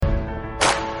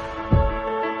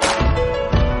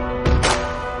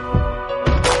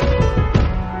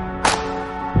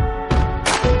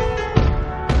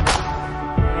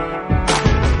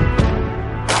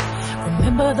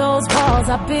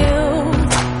I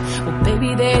built, well baby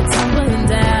they're tumbling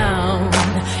down.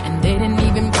 And they didn't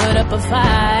even put up a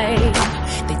fight,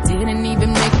 they didn't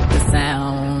even make a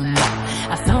sound.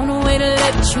 I found a way to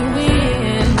let you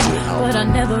in, but I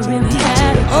never really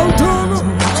had a chance.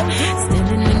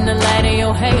 Standing in the light of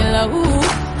your halo,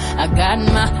 I got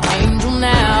my angel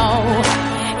now.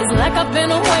 It's like I've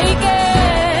been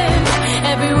awakened,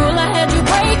 every rule I had you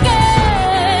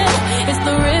breaking. It's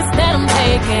the risk that I'm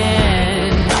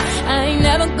taking, I ain't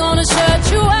never gonna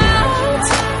shut you out.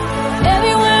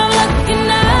 Everywhere I'm looking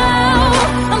now,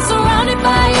 I'm surrounded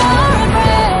by your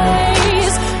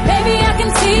embrace. Baby, I can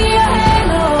see your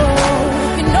halo,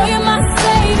 you know you're my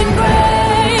saving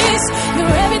grace.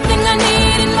 You're everything I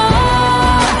need and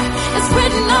more, it's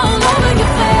written all over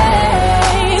your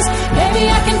face. Baby,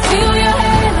 I can feel your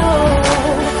halo,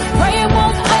 pray it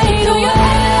won't fade. Feel your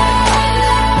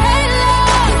halo,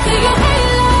 feel your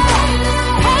halo,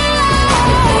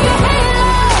 feel your halo,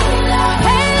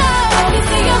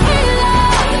 feel your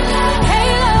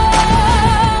halo.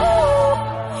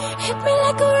 Hit me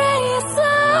like a ray of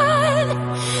sun,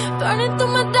 burning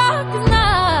through my darkest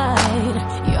night.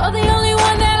 You're the only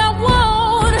one that I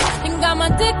want, think I'm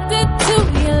addicted to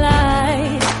your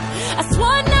light. I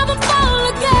swore I'd never fall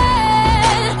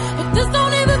again, but this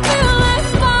don't even feel like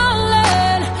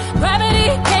falling. Gravity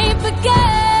can't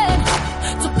forget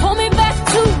to pull me back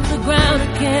to the ground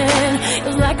again.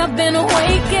 It's like I've been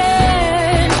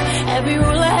awakened, every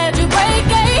rule I had you breaking.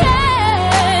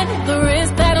 The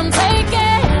risk that I'm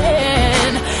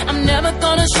taking, I'm never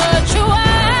gonna shut you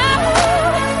out.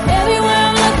 Everywhere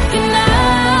I'm looking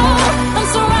now, I'm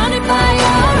surrounded by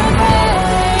your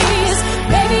embrace.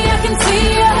 Baby, I can see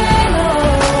your halo,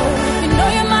 you know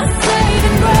you're my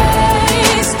saving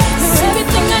grace. You're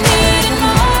everything I need and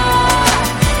more,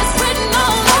 it's written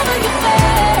all over your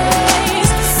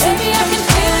face. Baby, I can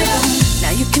feel you.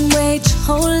 Now you can wait your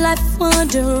whole life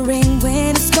wondering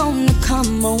when it's gonna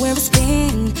come or where it's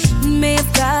been. You may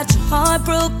have got your heart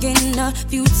broken a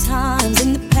few times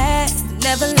in the past. It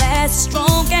never lasts as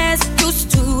strong as it used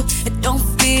to. It don't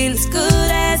feel as good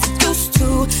as it used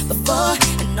to before.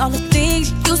 And all the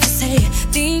things you used to say,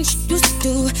 things you used to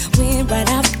do, went right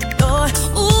out the door.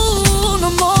 Ooh, no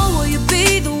more will you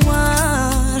be the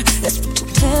one. That's what you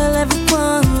tell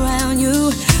everyone around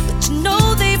you, but you know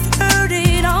they've heard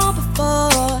it all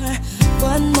before.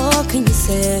 What more can you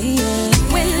say?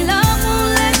 When love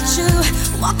won't let you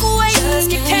walk away,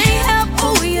 you can't help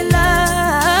who you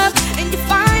love, and you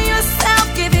find yourself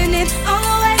giving it all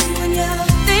away when you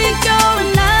think you're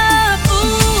enough.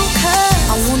 Ooh, 'cause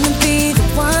I wanna be the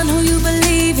one who you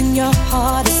believe in your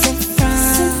heart is sent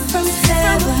from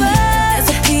heaven. There's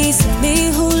a piece of me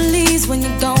who leaves when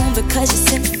you're gone because you're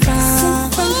sent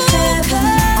from heaven.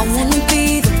 I wanna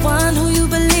be the one who you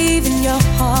believe in your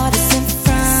heart is sent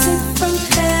from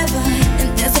heaven. And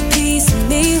there's a piece of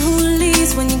me who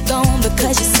leaves when you're gone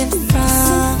because you're sent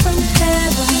from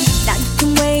heaven. Now you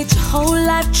can wait your whole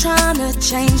life trying to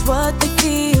change what they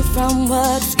feel from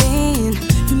what's been.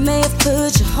 You may have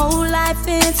put your whole life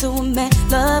into a man,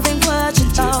 loving what you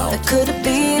thought it could have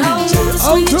been. Oh, notice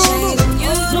when you change and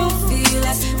you don't feel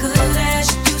as good as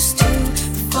you used to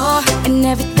before. And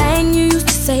everything you used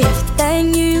to say,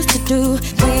 everything you used to do,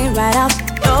 went right out the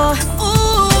door.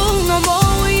 Ooh, no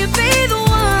more will you be the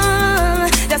one.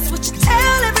 That's what you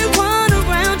tell everyone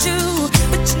around you,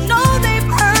 but you know they've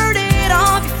heard it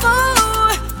all before.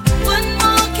 What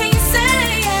more can you say?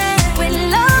 When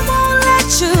love won't let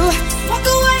you walk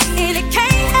away and it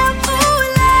can't help who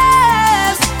it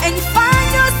loves, and you find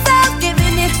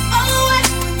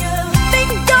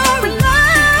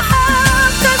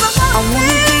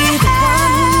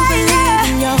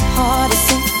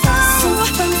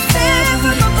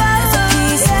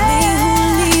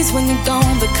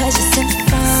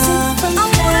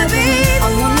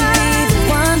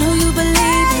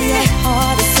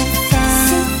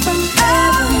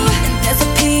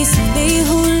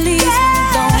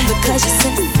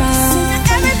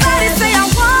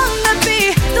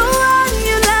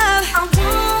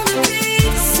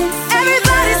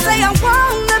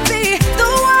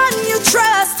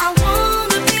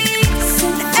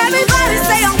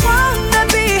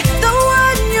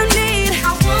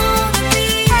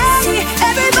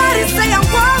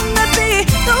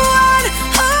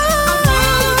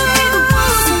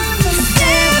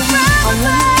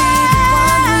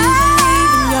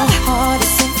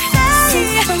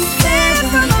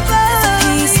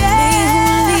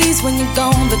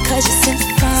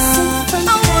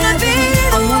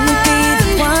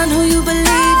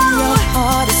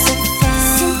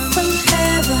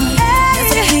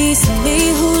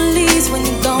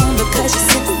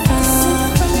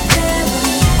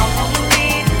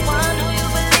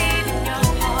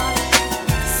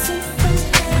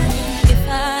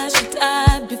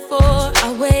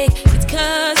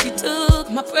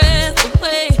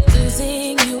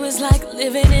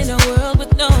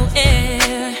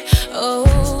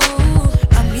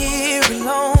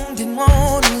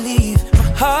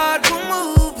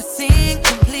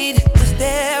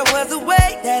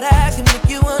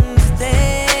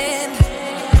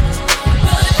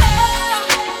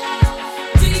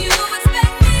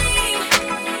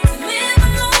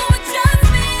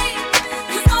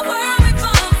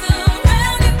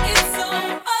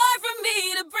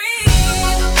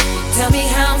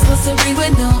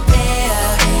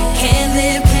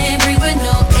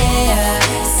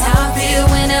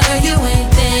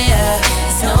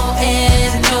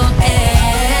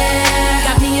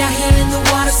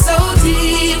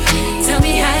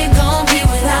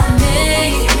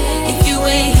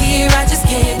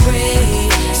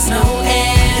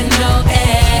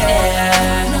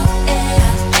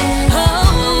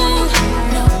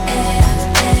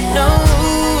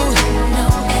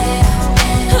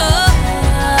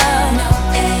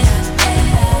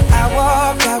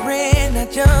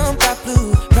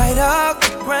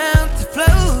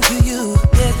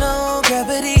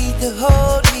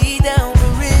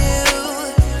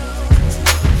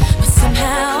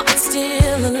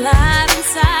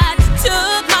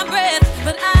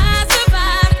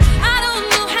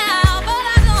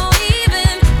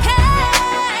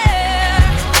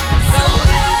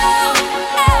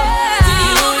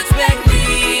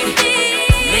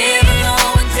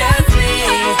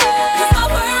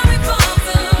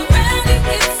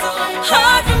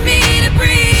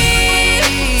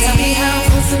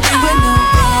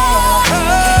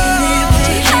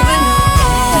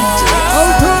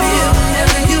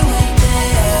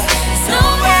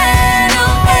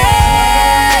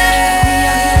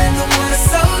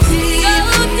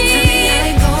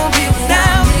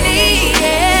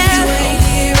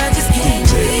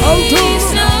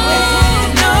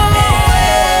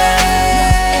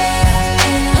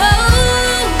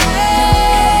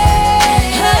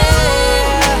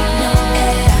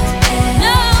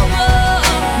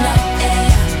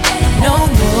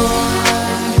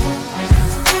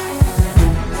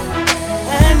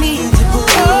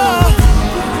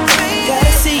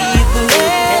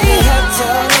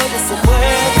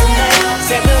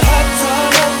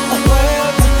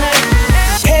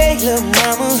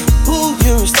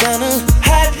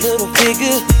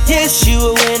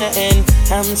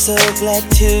I'm so glad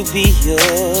to be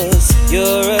yours.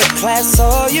 You're a class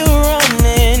all your own,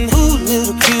 and ooh,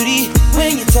 little cutie,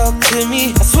 when you talk to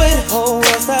me, I swear the whole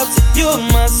world stops. You're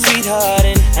my sweetheart,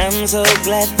 and I'm so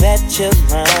glad that you're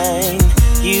mine.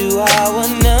 You are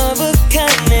one of a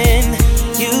kind, and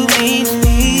you mean to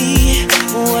me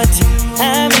what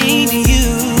I mean to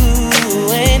you.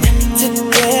 And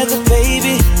together,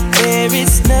 baby, there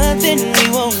is nothing we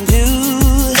won't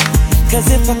do. 'Cause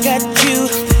if I got you,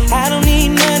 I don't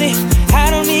need money, I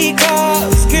don't need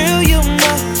cars. Girl, you're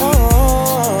my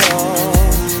all.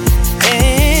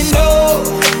 And oh,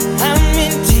 I'm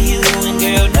into you, and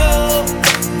girl, no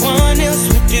one else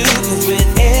would do. 'Cause with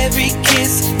every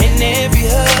kiss and every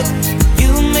hug,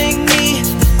 you make me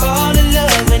fall in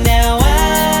love. And now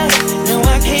I know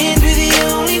I can't be the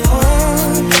only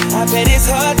one. I bet it's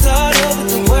hearts all over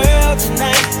the world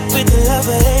tonight with the love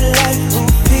of their life who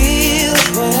feel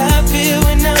what I feel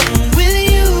when I'm with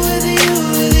you, with you,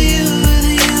 with you, with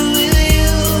you, with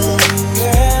you,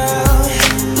 girl.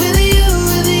 With you,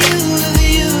 with you, with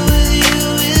you, with you,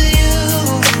 with you.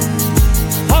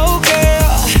 Oh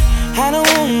girl, I don't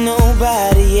want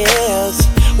nobody else.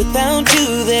 Without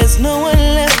you, there's no one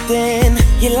left. And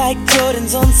you're like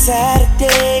Jordans on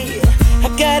Saturday. I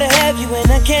gotta have you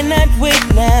and I cannot wait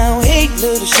now. Hey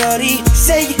little shorty,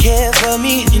 say you care for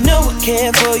me. You know I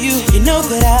care for you. You know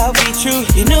that I'll be true.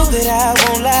 You know that I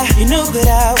won't lie. You know that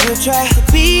I will try to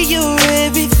be your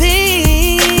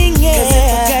everything, yeah. 'Cause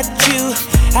if I got you,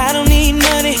 I don't need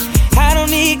money, I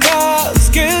don't need cars.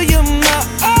 Girl, you're my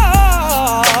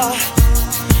all.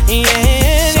 Yeah,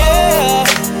 yeah.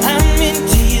 I'm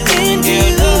into you, and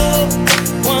girl,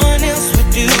 no one else would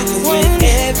do. 'Cause with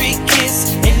every kiss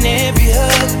and every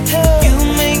hug, you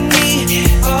make me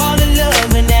fall in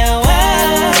love. And now I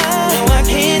know I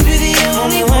can't be the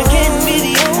only one.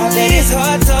 I bet it's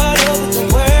hearts all over the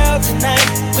world tonight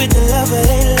with the love of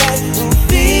their life who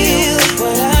feel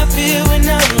what I feel when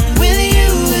I'm with you,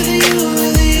 with you,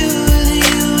 with you, with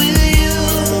you, with you.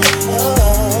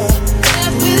 Oh,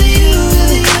 with you,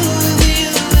 with you, with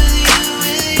you, with you,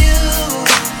 with you.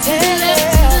 And I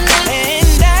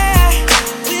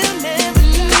will never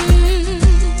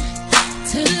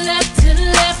To the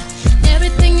left,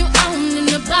 everything you own in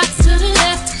the box to the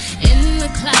left, in the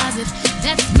closet,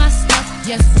 that's my stuff.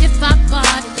 Yes, if I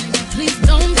bought it, please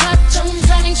don't touch.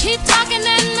 And keep talking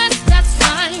and that's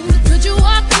fine. But could you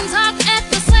walk and talk at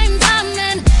the same time?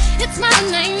 Then it's my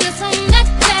name that's on that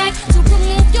tag. So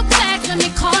remove your back, let me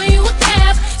call you a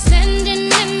cab.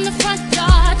 Standing in the front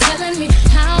yard, telling me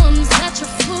how I'm such a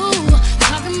fool.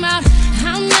 Talking about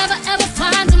how I'll never ever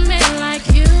find a man like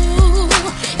you.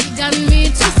 You got me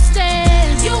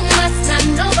twisted. You must not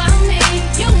know about me.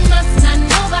 You must not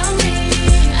know about me.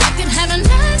 I could have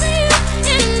another you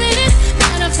in a minute.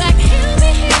 Matter of fact, he'll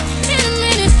be here in a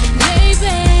minute,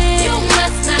 baby. You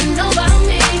must not know about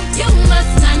me. You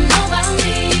must not know about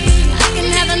me. I can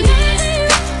have another you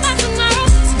by tomorrow.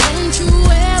 So don't you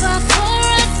ever for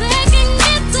a second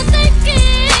get to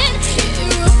thinking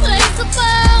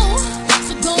irreplaceable.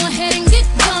 So go ahead and get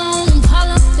gone. Call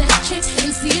up that chick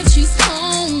and see if she's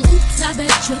home. Oops, I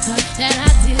bet you thought that I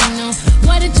didn't know.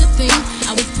 What did you think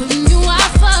I was putting you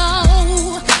out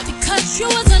for? Because you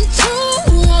wasn't true.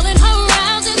 Rolling her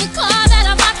around in the car that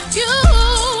I bought you.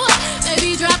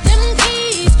 Baby, drop them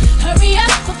keys. Hurry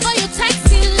up before your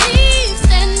taxi leaves.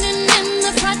 Standing in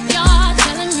the front yard,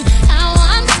 telling me how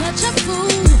I'm such a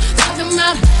fool. Talking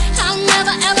about I'll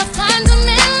never ever find a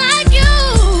man like you.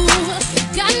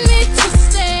 Got me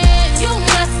twisted. You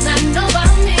must not know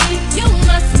about me. You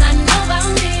must not know about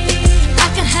me. I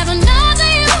can have another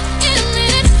you in a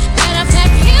minute. Matter of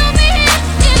fact, he'll be here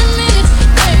in a minute,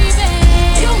 baby.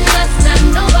 You must not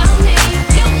know about me.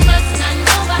 You must not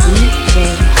know about me.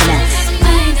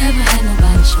 I ain't never had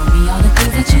nobody show me all the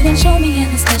things that you done show me in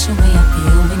the special way I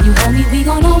feel when you hold me. We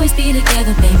gon' always be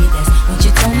together, baby. That's what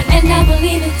you told me, and I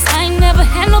believe it. 'Cause I ain't never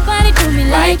had nobody do me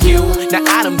like you. Now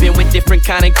I done been with different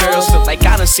kind of girls. Feel like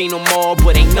I done seen them all,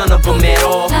 but ain't none of them at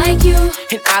all. Like you,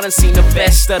 And I done seen the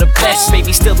best of the best.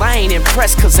 Baby, still I ain't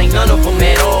impressed, 'cause ain't none of them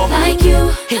at all. like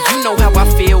you, And you know how I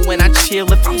feel when I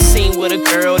chill. If I'm seen with a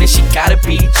girl, then she gotta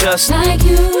be just. like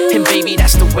you. And baby,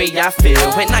 that's the way I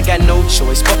feel. And I got no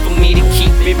choice but for me to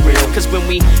keep it real. 'Cause when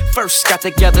we first got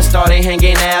together, started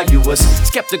hanging out, you was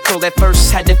skeptical at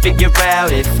first, had to figure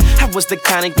out if I was the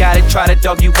kind of guy that try to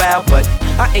dog you out. But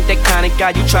I ain't that kind of guy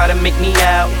you try to make me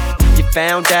out. you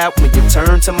found out when you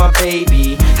turned to my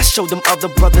baby. I showed them other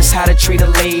brothers how to treat a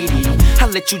lady. I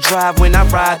let you drive when I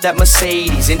ride that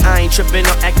Mercedes, and I ain't tripping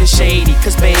or acting shady,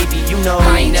 cause baby, you know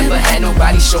I ain't never had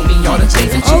nobody show me all the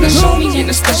things that you done show me. In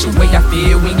a special way I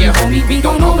feel when you're homie. We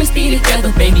gon' always be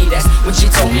together, baby, that's what you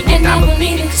told me, and I'ma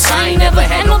mean it, cause I ain't never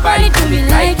had nobody do me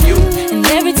like you. And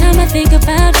every time I think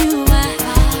about you,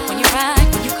 when you ride,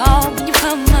 when you call, when you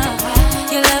come up,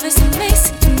 your love is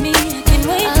amazing to me. I can't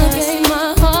wait to gave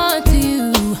my heart to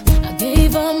you. I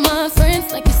gave all my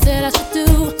friends like you said I should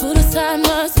do. Put aside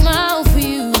my smile for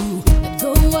you. Let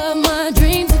go of my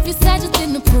dreams if you said you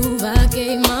didn't approve. I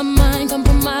gave my mind,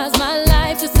 compromised my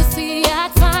life just to see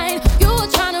I'd find. You were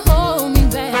trying to hold me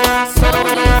back,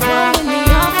 slowly throwing me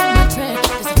off of my track,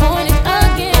 disappointed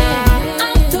again.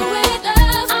 I'm through with it,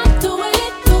 love. I'm through with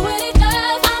it,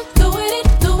 love. I'm through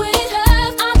with it,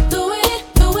 love. I'm through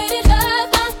with it, love.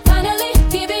 I'm finally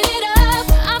giving it up.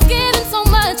 I've given so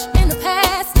much in the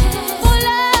past for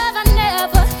love I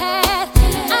never had.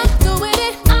 I'm through with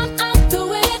it, I'm through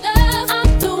with it, love. I'm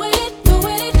through with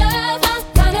it, love. I'm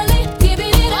finally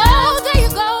giving it up. Oh, there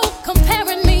you go,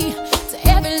 comparing me to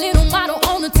every little model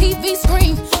on the TV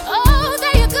screen. Oh,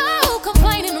 there you go,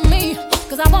 complaining to me,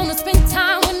 cause I wanna spend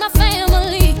time with my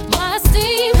family. My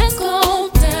esteem has gone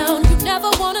down. You never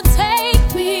wanna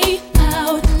take me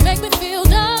out, make me feel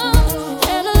dumb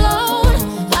and alone.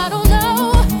 I don't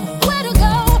know where to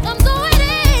go. I'm through with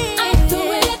it. I'm through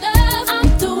with it, love. I'm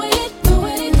through with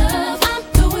it, love. I'm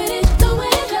through with it,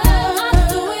 love. I'm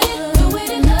through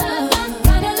with it, love. I'm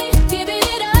finally giving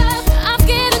it up. I've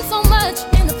given so much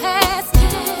in the past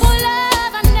for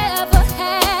love I never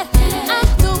had. I'm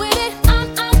through with it, I'm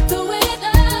through with it,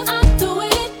 love. I'm through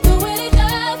with it,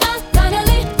 love. I'm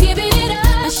finally giving it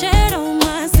up. I shared all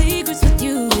my secrets with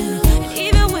you, and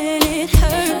even when it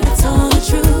hurt, I told the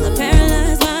truth. I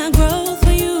paralyzed my growth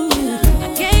for you. I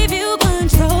gave you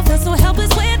control, felt so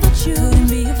helpless without you. Couldn't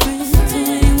be a friend to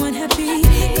anyone happy,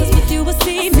 cause with you I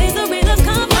see misery loves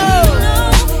company. You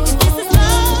know, if this is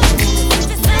love, if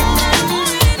it's love, I don't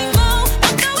want it anymore.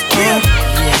 I'm through with it.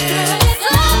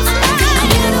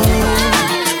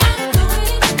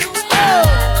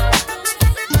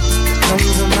 Come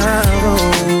to my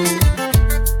room,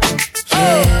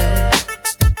 yeah.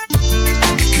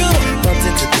 Bumped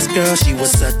into this girl, she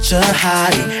was such a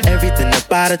hottie. Everything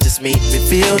about her just made me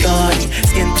feel naughty.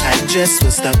 Skin tight dress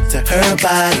was stuck to her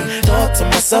body. Thought to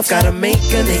myself, gotta make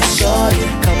a name shorty.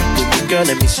 Come with me, girl,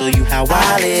 let me show you how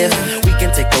I live. We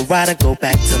can take a ride and go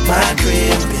back to my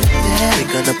crib.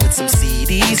 We're gonna put some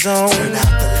CDs on, turn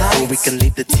out the lights, or we can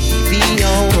leave the TV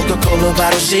on. Coca-Cola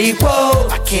bottle shape, whoa,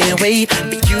 I can't wait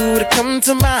for you to come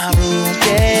to my room,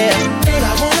 yeah. Girl,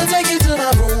 I wanna take you to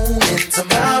my room, into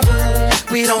my room.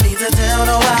 We don't need to tell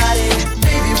nobody.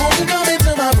 Baby, won't you come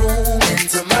into my room,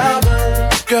 into my room.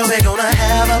 Girl, we're gonna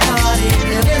have a party,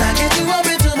 and when I get you up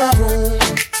into my room,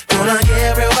 gonna get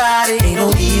everybody, ain't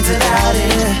no need to doubt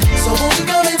it. So won't you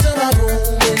come into my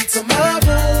room, into my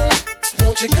room.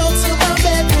 Won't you come to my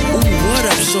bedroom? Ooh, what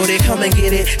up, shorty? Come and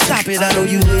get it. Stop it, I know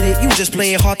you with it. You just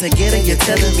playing hard to get and you're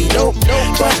telling me nope.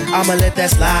 But I'ma let that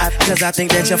slide, cause I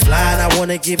think that you're fly, and I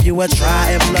wanna give you a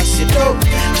try, and plus you know.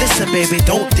 Listen, baby,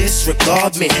 don't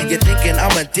disregard me. You're thinking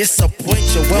I'ma disappoint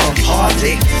you, well,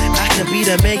 hardly. I can be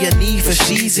the man you need for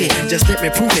cheesy. Just let me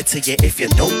prove it to you if you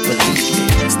don't believe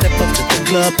me. Step up to the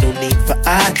club, no need for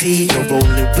ID. You're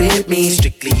rolling with me,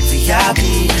 strictly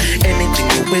VIP. Anything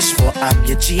you wish for, I'm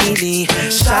your genie.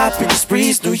 Shopping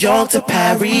sprees, New York to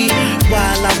Paris.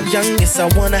 While I'm young, yes, I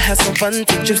wanna have some fun.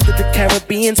 Take trips to the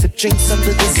Caribbean, sip drinks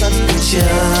under the sun with ya.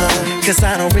 Cause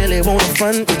I don't really wanna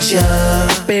front with ya.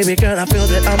 Baby girl, I feel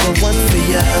that I'm the one for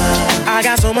ya. I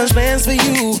got so much plans for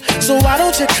you, so why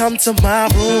don't you come to my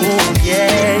room,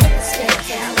 yeah.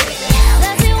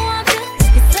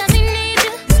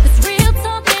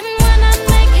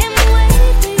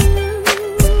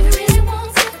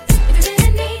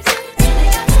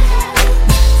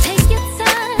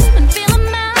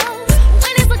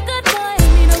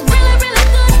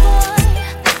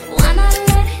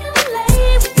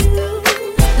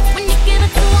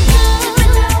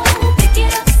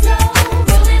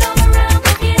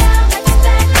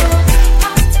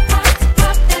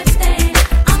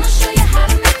 Show you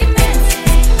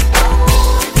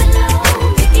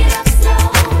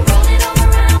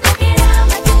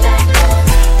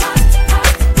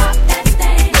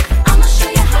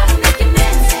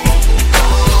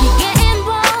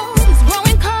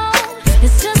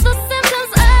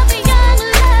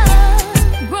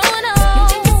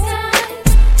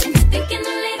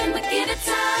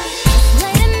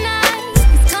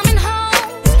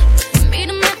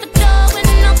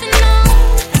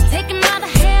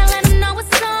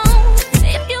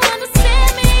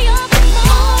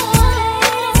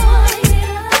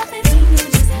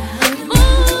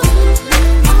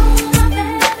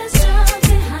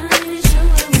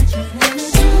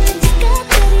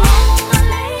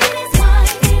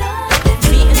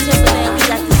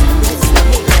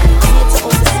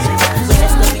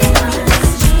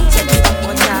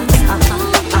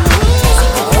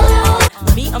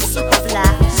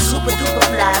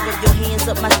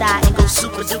thigh and go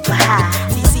super duper high.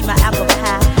 See my apple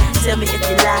pie. Tell me if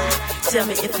you lie. Tell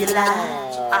me if you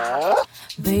lie.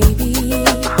 Baby,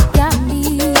 got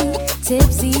me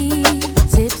tipsy,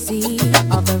 tipsy,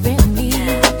 offering me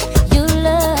your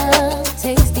love,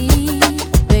 tasty.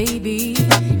 Baby,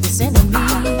 you're sending me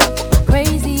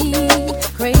crazy,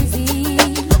 crazy.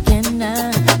 Can I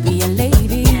be a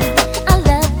lady? I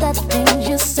love the things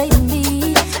you say to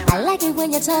me. I like it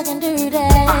when you're talking dirty.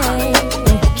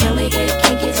 Can we get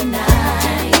kinky tonight?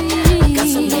 I got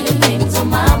so many things on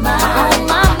my mind.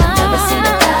 Never seen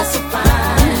a guy so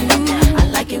fine. I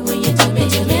like it when you do me,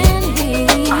 do me.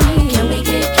 Can we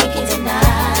get kinky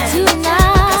tonight?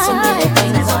 Got so many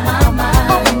things on my mind.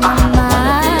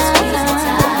 Wanna be squeezed and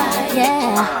tight.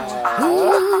 Yeah.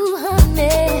 Ooh,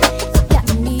 honey, you got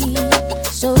me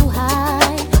so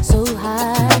high, so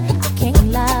high. I can't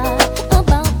lie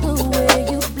about the way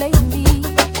you play me.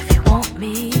 If you want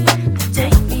me,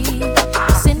 take me,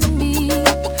 send me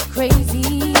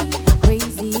crazy,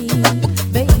 crazy,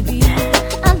 baby.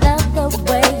 I love the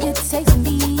way you taste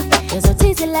me. You're so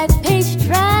tasty like peach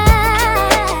dry.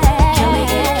 Can we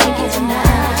get kinky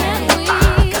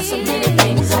tonight? Got so many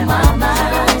things on my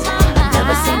mind.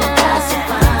 Never seen a guy so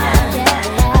fine.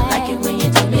 I like it when you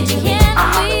do me, do me.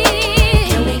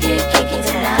 Can we get kinky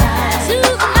tonight?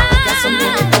 Got so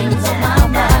many things on my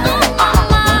mind.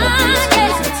 Wanna be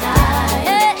squeezed and tight.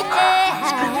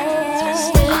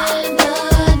 Spend the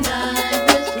night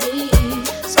with me.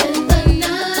 Spend the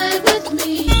night with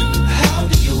me. How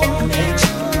do you want it?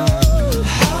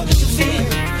 How did you feel?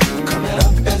 Coming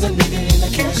up as a nigga in a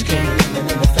cash can.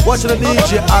 Watching the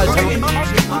DJ Alton.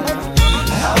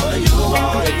 How do you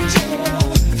want it?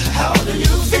 How do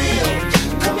you feel?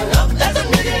 Coming up as a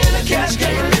nigga in a cash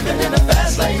can. Living in a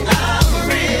fast lane. I'm for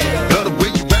real. Love the way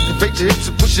you activate your hips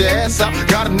and push your ass out.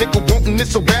 Got a nickel wanting it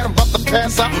so bad I'm about to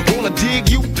pass out. Wanna dig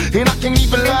you, and I can't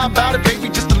even lie about it, baby.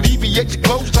 Just alleviate your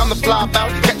clothes, time to fly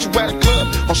about it. Catch you at a club,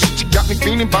 oh shit, you got me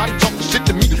feeling. Body talking shit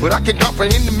to me, but I can't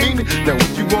comprehend the meaning. Now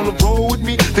if you wanna roll with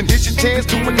me, then here's your chance.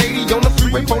 Do an 80 on the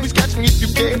freeway, police catch me if you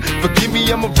can. Forgive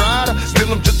me, I'm a rider,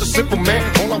 still I'm just a simple man.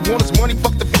 All I want is money,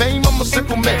 fuck the fame, I'm a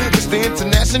simple man. Mr.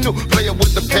 International, player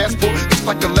with the passport. Just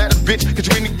like a ladder, bitch, get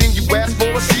you anything you ask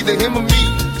for. It's either him or me.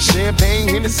 Champagne,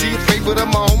 Hennessy, a favorite of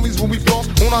my homies when we floss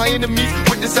on our enemies.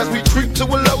 Witness as we creep to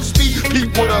a low speed.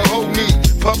 Peep what a hoe need.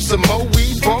 Puff some more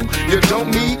weed, bump, you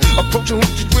don't need. Approaching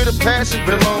hoochies with a passion,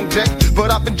 been a long day. But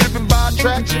I've been driven by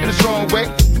attraction in a strong way.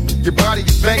 Your body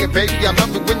is banging, baby. I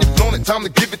love it when you're flown it. Time to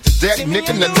give it to daddy,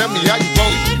 nigga. Now tell me how you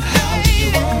want it. How do you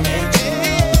want it?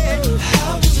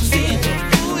 How did you feel?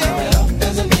 Coming up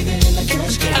as a nigga in a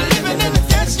cash can. Living in the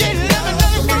cash can, living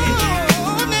in the room.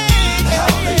 How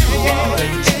do you want it?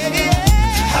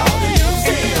 How do you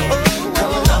feel?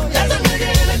 Coming up as a nigga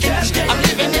in a cash can. I'm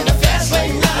living in the fast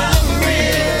lane. I'm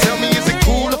real. Tell me, is it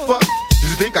cool or fuck? Do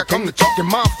you think I come to talk your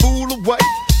mind fool away?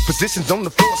 Positions on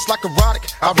the floor, it's like erotic.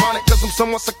 Ironic, cause I'm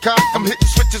somewhat psychotic. I'm hitting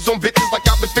switches on bitches like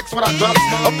I've been fixed when I drop it.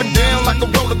 Up and down like a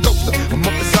roller coaster. I'm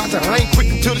up inside I ain't quick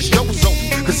until the show is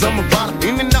over. Cause I'm a rider,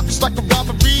 in and out just like a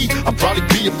robbery. I'll probably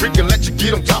be a freak and let you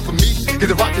get on top of me. Get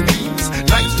the rockin' these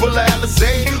nights full of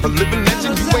Alizé. A living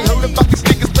legend, you ain't heard about these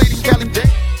niggas play the Cali Day.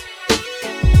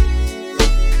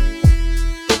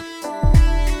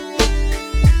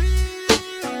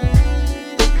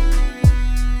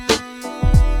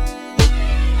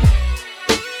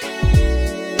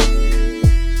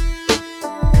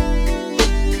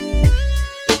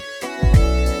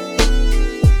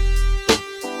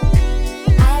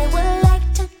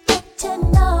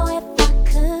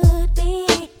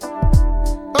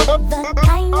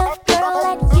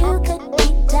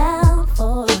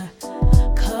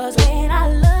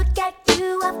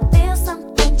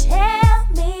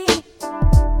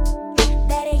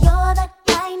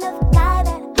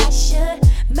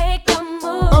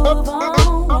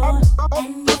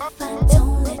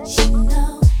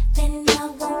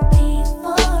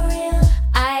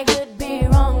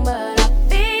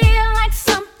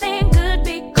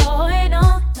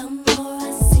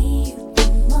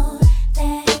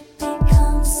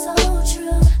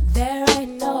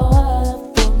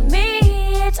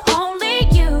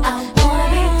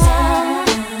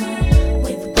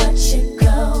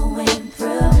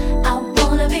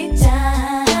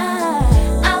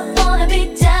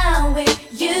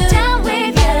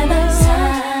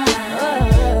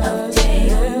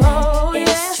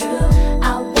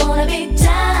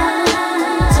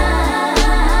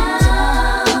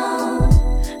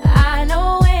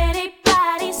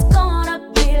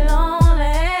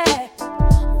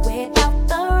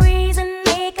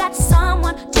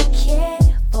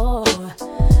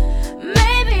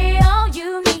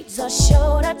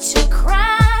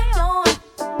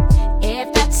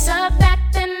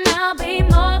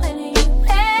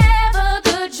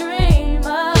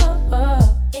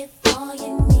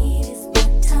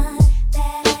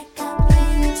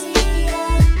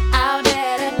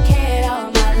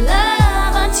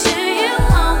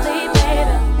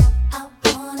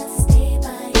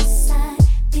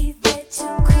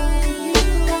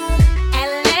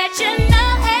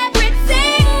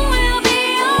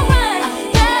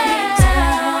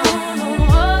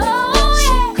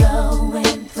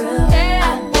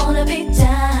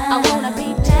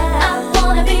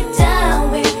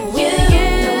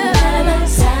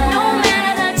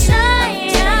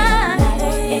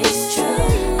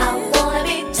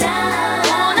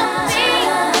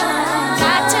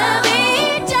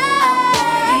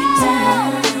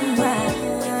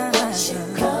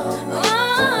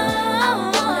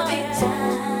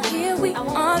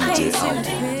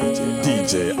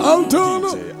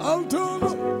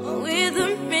 With the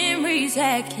memories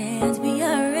that can't be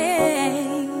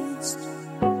erased.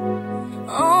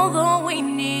 Although we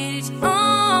need each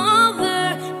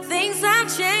other, things have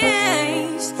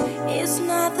changed. It's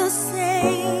not the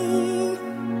same.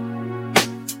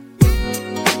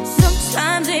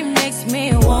 Sometimes it makes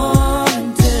me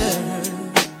wonder,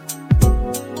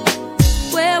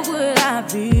 where would I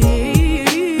be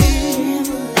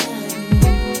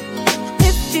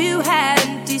if you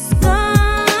hadn't discovered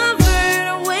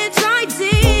which I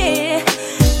did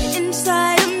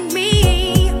inside of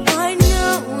me? I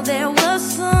know there was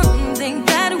something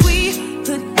that we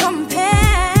could compare.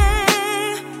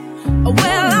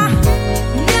 Well, I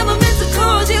never meant to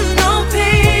cause you no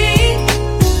pain.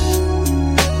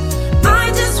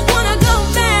 I just wanna go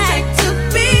back to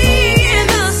being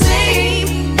the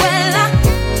same. Well, I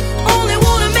only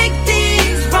wanna make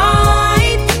things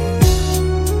right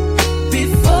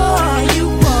before you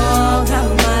walk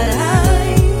out my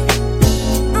life.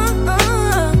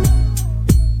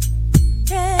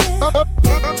 Yeah.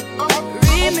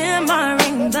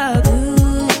 Remembering the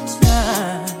good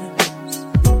times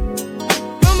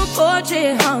from a porch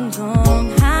in Hong Kong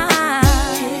high.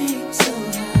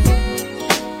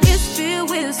 It's filled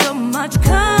with so much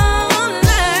color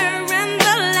and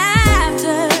the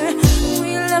laughter we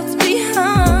left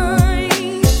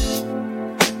behind.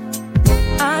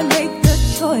 I made the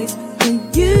choice when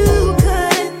you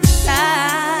couldn't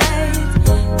decide.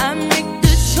 I made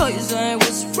the choice, I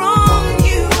was wrong,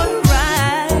 you were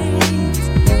right.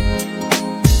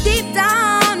 Deep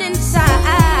down inside,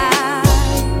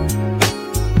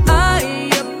 I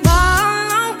apologize.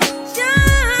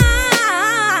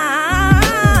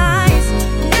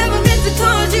 Never meant to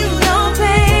cause you no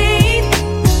pain.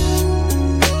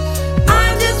 I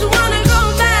just wanna go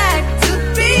back to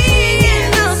being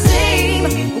the same.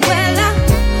 Well, I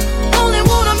only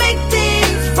wanna make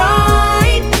things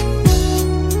right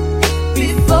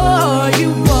before you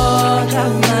walk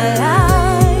out my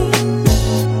life.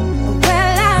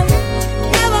 Well, I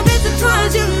never meant to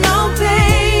cause you no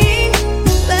pain,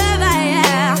 but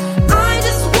I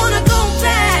just wanna go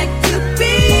back to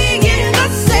being the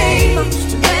same.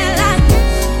 Well, I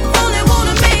only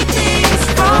wanna make things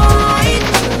right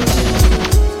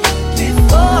before you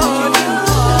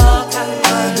walk out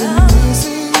my life.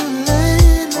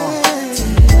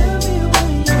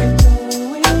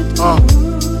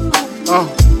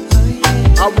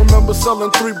 I remember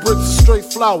selling 3 bricks of straight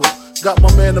flour. Got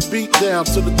my man a beat down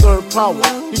to the 3rd power.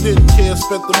 He didn't care,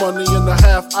 spent the money in a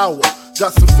half hour.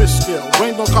 Got some fish scale,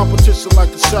 rained on competition like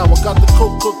a shower. Got the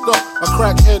coke cooked up, I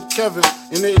cracked Ed Kevin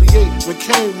in 88 when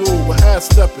Kane ruled with half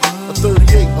stepping. A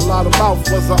 38, a lot of mouth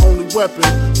was our only weapon.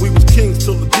 We was kings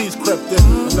till the D's crept in,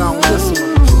 and now I'm listening.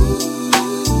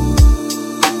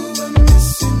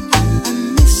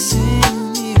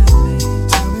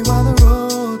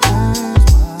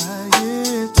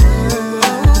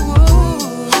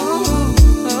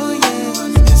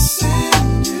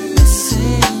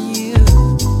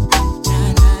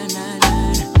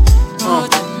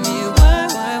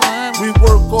 We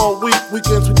work all week,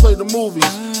 weekends we play the movies.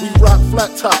 We rock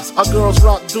flat tops, our girls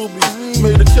rock doobies.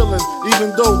 Made a killing,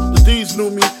 even though the D's knew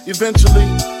me. Eventually,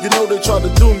 you know they tried to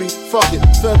do me. Fuck it,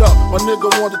 fed up, my nigga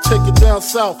wanted to take it down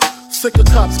south. Sick of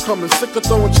cops coming, sick of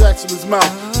throwing jacks in his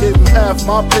mouth. Gave him half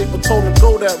my paper, told him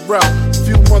go that route. A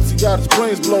few months he got his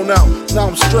brains blown out. Now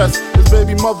I'm stressed, his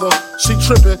baby mother, she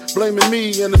tripping, blaming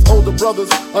me and his older brothers.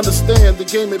 Understand the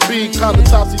game it be kinda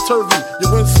topsy-turvy.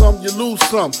 You win some, you lose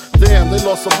some. Damn, they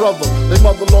lost a brother, their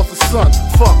mother lost a son.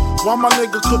 Fuck, why my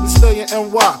nigga couldn't stay in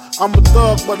NY? I'm a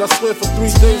thug, but I swear for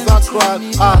 3 days I cried.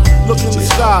 I look in the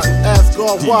sky and ask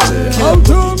God why. Can't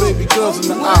look these baby girls in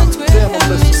the eye. Damn, I'm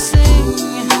listening.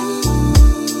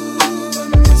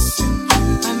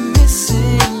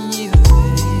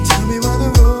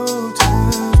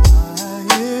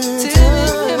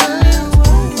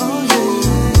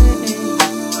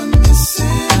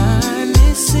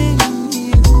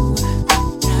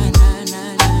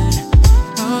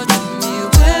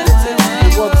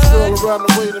 Around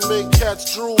the way to make cats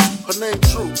drool. Her name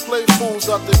True. Play fools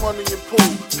out their money and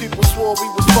pool. People swore we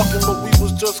was fucking, but we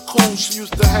was just cool. She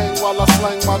used to hang while I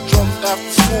slang my drums after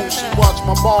school. She watched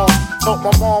my mom, helped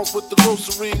my moms with the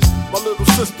groceries. My little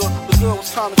sister, the girl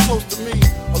was kinda close to me.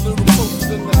 A little closer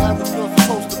than the average girl's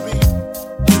supposed to be.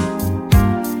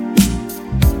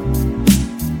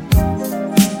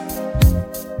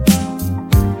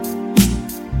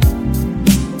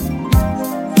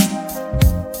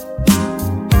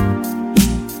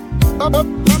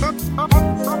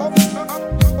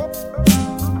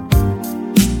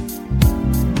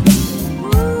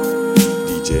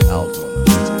 DJ Alton.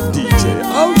 DJ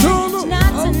Alton.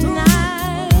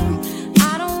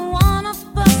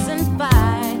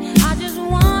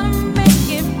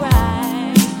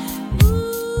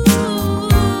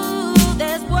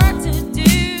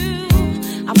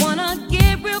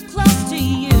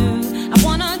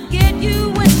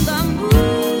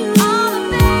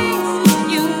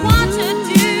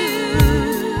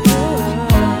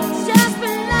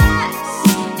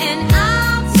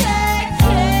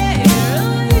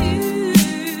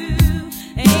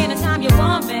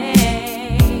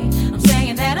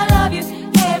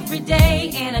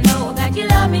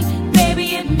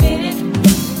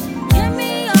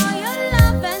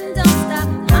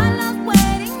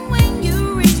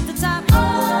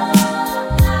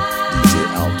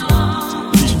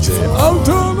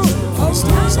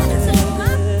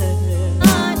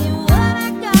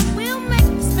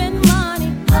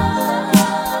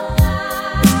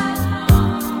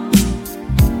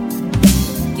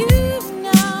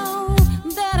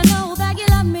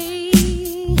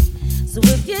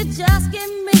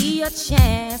 a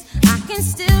chance, I can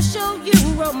still show you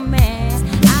romance.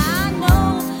 I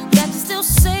know that you still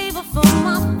savor for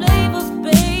my flavor,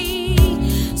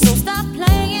 babe. So stop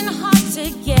playing hard to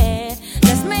get.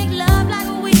 Let's make love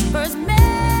like we first met.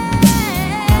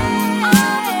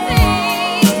 All the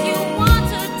things you want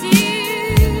to do,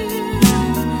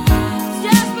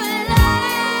 just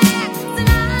relax and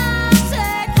I'll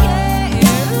take care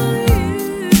of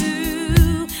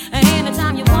you.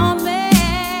 Anytime you want me,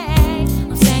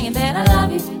 I'm saying that I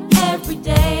love you every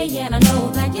day, and I know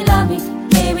that you love me,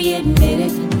 baby, admit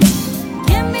it.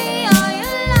 Give me all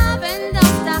your love and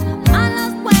don't stop. My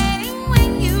love's waiting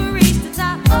when you reach the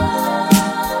top.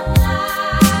 All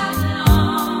night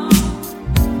long.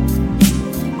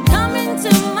 Come into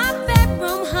my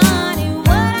bedroom, honey.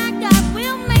 What I got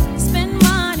will make you spend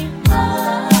money. All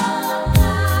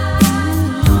night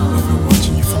long. I've been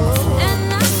watching you from afar.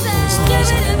 And I said, I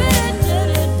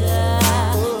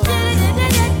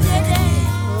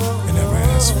never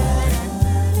asked for it, baby.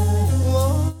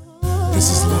 This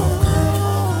is love,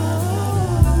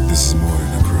 girl. This is more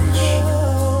than a crush.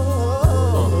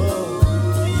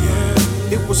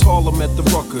 Yeah. It was Harlem at the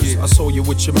Ruckers. I saw you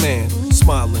with your man,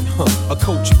 smiling, a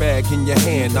Coach bag in your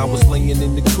hand. I was laying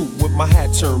in the coupe with my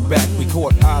hat turned back. We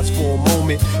caught eyes for a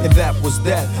moment, and that was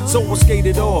that. So I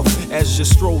skated off as you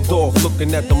strolled off,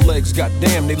 looking at them legs.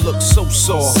 Goddamn, they look so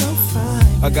soft.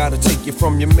 I gotta take you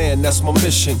from your man, that's my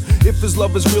mission. If his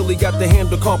love has really got to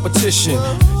handle competition,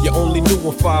 you only knew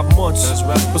him 5 months.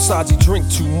 Besides, he drink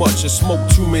too much and smoke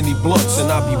too many blunts.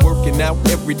 And I be working out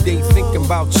every day thinking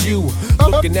about you,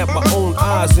 looking at my own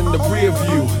eyes in the rear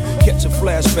view, catching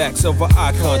flashbacks of our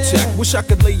eye contact. Wish I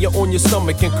could lay you on your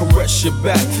stomach and caress your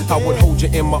back. I would hold you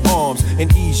in my arms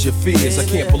and ease your fears. I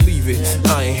can't believe it,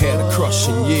 I ain't had a crush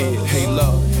in years. Hey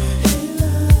love,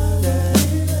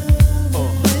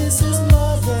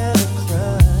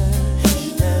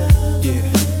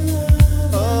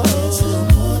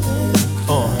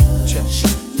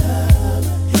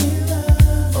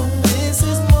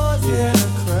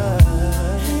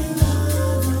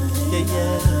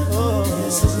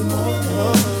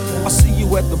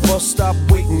 at the bus stop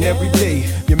waiting every day.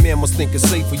 Your man must think it's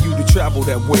safe for you to travel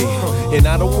that way. And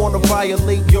I don't wanna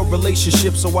violate your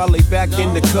relationship, so I lay back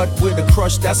in the cut with a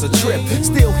crush, that's a trip.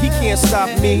 Still, he can't stop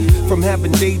me from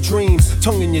having daydreams,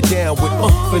 tonguing you down with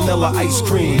vanilla ice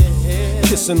cream,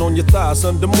 kissing on your thighs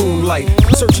under moonlight,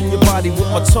 searching your body with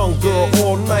my tongue, girl,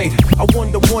 all night. I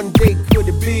wonder one day could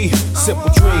it be simple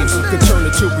dreams could turn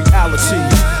into reality.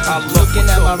 I Looking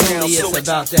at my rollie, it's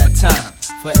about that time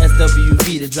for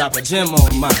SWV to drop a gem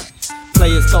on mine.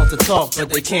 Players talk the talk, but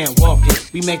they can't walk it.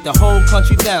 We make the whole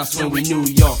country bounce when we New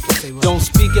York it. Don't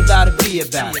speak about it, be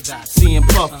about it. Seeing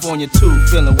Puff on your tube,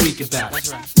 feeling weak about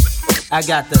it. I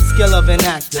got the skill of an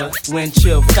actor, wind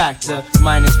chill factor,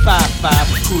 minus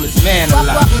 5'5", coolest man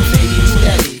alive. Baby, who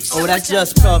that is? Oh, that's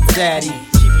just Puff Daddy.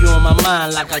 Keep you on my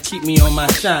mind like I keep me on my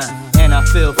shine. And I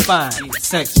feel fine,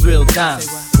 sex real time,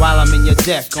 while I'm in your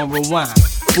deck on rewind.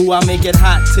 Ooh, I make it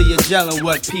hot till you're gelling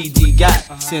what PD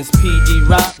got. Since PD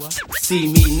rock, see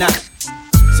me not.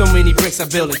 So many bricks I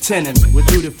build a tenement. We'll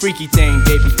do the freaky thing,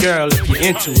 baby girl, if you're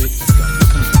into it. Let's go.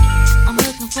 I'm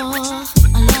looking for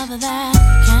a lover that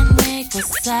can make a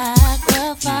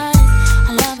sacrifice.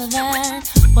 A lover that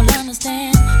will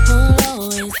understand, will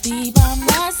always be by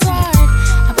my side.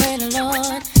 I pray the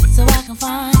Lord so I can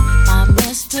find my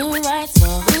Mr. Right. So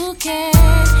who can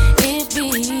it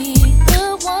be?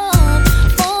 The one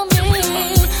for me.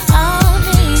 I'll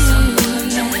need someone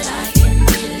that I can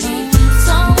believe,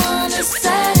 someone to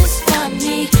satisfy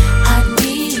me. I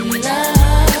need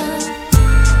love.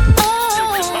 Oh,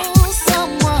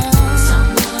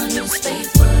 someone who's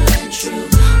faithful and true.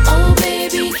 Oh,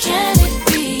 baby, can it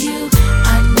be you? I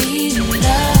need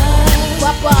love.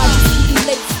 Papa, you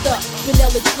laced up,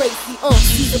 Vanilla Tracy,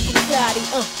 Caesar Bugatti,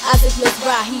 Isaac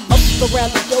Mizrahi, up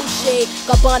around the Doche,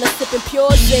 Gabbana sipping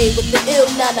Pure J with the ill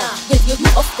nana. You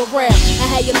up around. I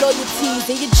had your loyalties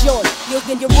and your joint, you'll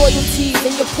get your royalties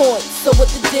and your points. So what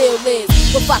the deal is?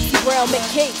 With Foxy Brown make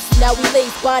cakes, now we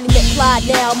lace Bonnie McFly.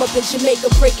 Now I'm up in Jamaica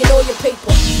breaking all your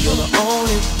paper. You're the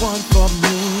only one for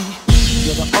me.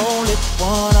 You're the only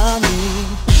one I need.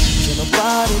 Can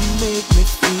nobody make me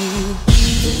feel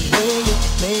the way you're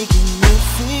making me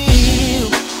feel?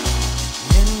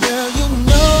 And girl, you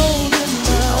know that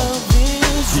love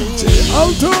is real.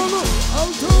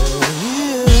 I'm telling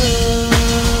you.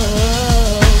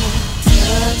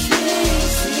 Touch me,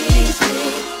 squeeze me,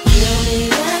 feel me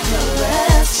and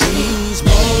caress me.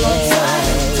 Hold on tight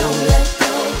and don't let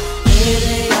go.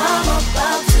 Baby, I'm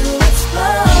about to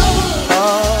explode.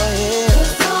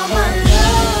 Cause all my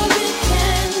love you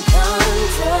can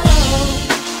control.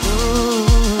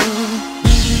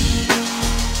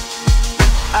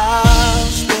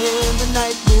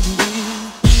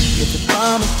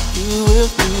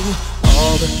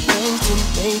 the things to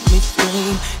make me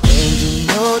scream, and you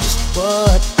know just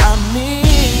what I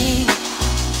mean.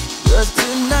 'Cause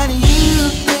tonight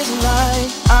you taste like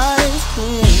ice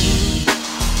cream.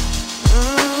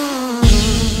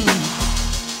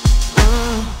 I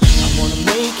wanna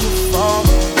make you fall in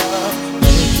love,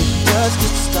 make you touch the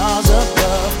stars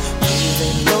above. Please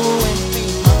lay low and be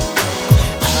my friend.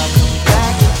 I'll come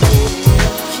back again.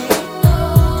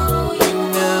 You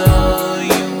know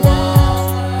you want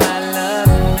my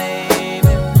love,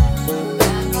 baby.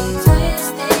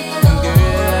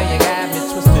 Girl, you got me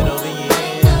twisted over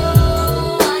here.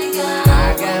 I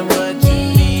got what you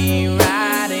need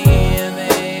right here,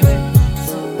 baby.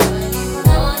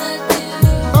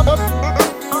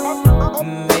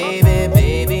 Baby,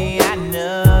 baby, I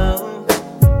know.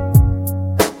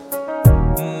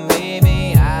 Baby,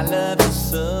 I love you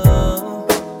so.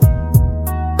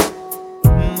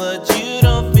 But you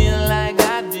don't feel like I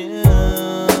do.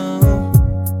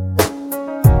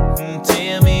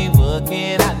 Tell me, what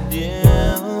can I do?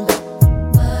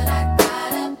 But I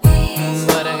gotta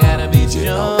be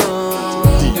strong.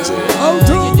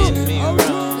 Girl, you did me wrong.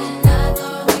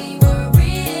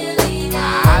 I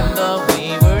thought we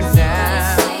were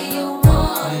down.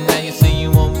 Now you say you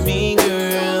want me,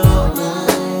 girl.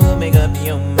 Make up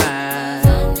your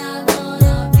mind.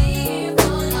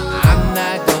 I'm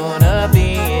not gonna be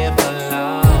here for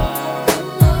long.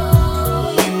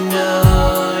 You know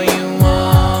you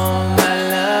want my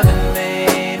loving,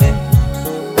 baby.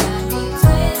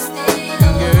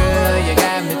 Girl, you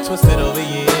got me twisted over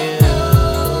you.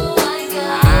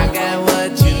 I got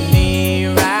what you need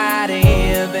right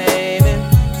here, baby.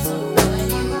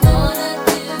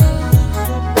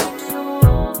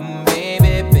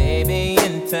 Baby, baby,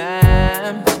 in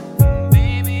time.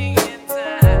 Baby,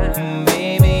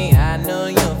 I know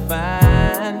you're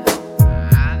fine.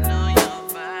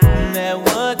 That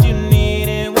what you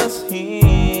needed was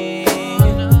here.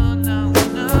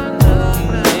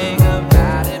 Think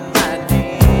about it, my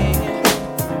dear.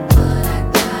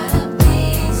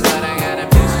 But I gotta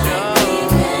be strong.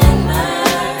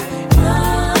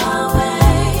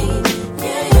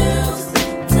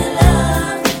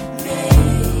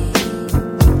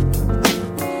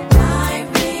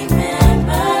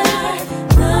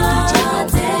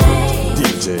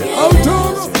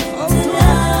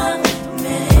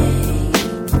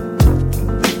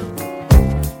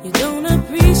 You don't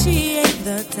appreciate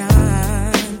the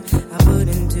time I put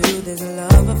into this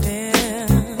love affair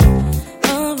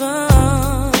of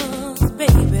us,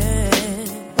 baby.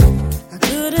 I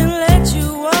couldn't let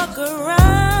you walk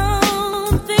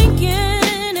around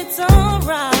thinking it's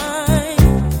alright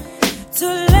to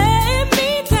let me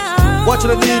down. Watch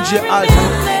the DJ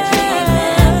Alton.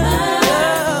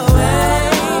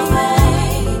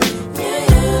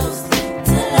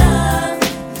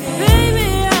 Baby,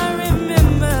 I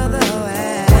remember the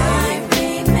way.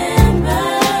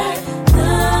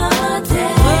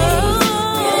 You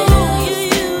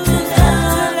used to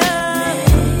love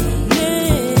me.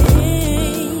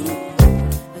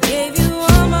 I gave you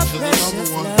all my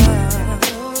precious love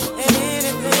and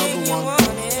anything you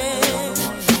wanted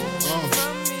from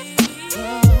me.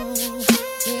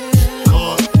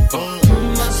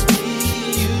 Must be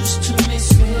used to me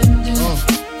spending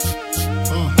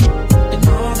and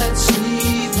all that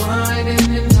sweet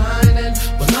whining and dining.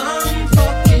 Well, I'm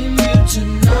fucking you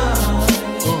tonight.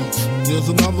 There's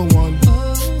another one,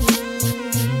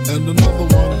 and another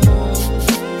one.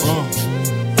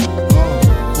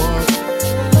 What?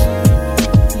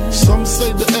 Some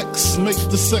say the X make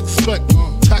the sex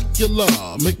spectacular.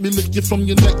 Make me lick you from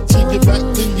your neck to your back,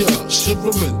 then you're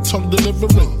shivering, tongue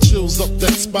delivering, chills up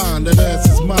that spine. That ass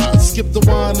is mine. Skip the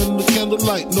wine and the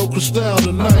candlelight, no crystal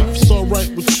tonight. It's alright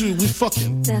with you, we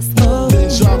fucking.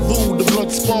 Deja vu, the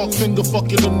blood spark, finger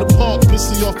fucking in the park,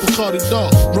 pissy off Bacardi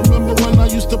Dark. Remember when I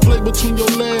used to play between your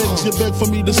legs? You begged for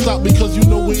me to stop because you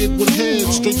know where it would head.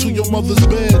 Straight to your mother's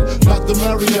bed, not the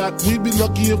Marriott. We'd be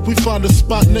lucky if we find a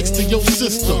spot next to your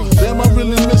sister. Damn, I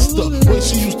really missed her. Way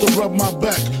she used to rub my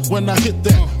back when I hit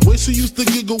that. Way she used to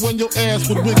giggle when your ass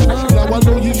would wiggle. Now I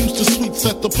know you used to sweets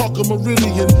at the Parker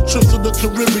Meridian, trips to the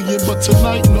Caribbean, but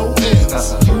tonight no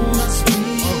ends. You must be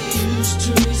used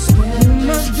to me spending. You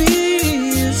must be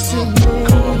used to me.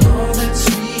 All that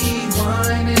sweet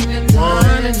whining and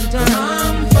dining.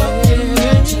 I'm fucking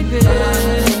you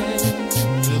tonight.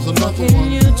 There's another Fucking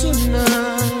one, you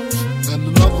tonight. and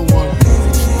another one,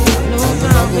 and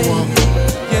another one.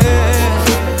 Yeah.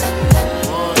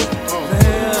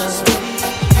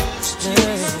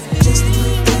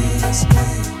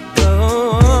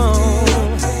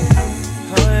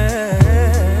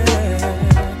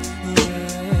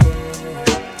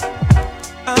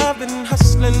 I've been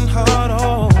hustling hustling hard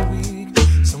all week,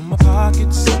 so my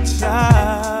pockets are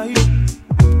tight.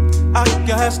 I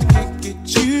got to kick it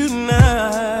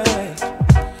tonight.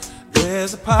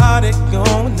 There's a party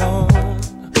going on.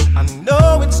 I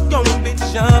know it's gonna be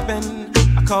jumping.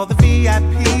 I call the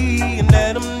VIP and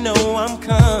let them know I'm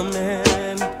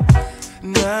coming.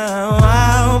 Now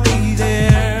I'll be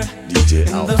there DJ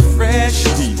in the fresh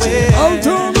sweat,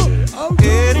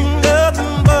 getting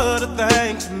nothing but a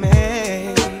thing to me.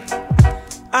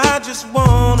 I just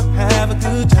wanna have a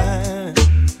good time,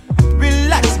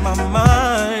 relax my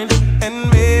mind, and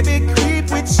maybe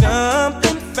creep with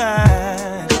something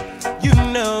fine. You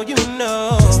know,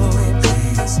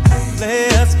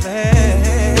 let's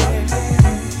play.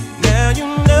 Now you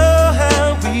know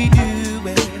how we do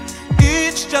it.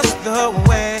 It's just the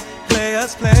way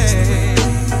players play.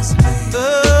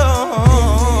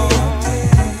 Oh,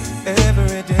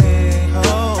 every day,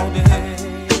 all day,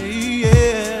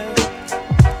 yeah.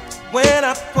 When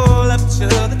I pull up to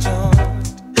the joint,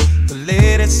 the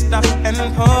ladies stop and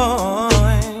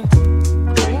point.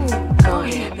 Go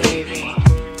ahead, baby.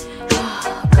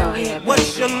 Oh, go ahead, baby.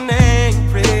 What's your name,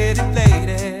 pretty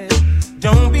lady?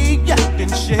 Don't be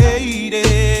acting shady.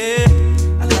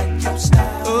 I like your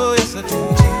style. Oh, yes, I do.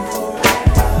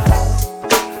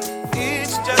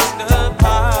 It's just a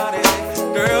party.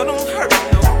 Girl, don't hurt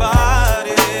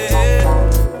nobody. Yeah.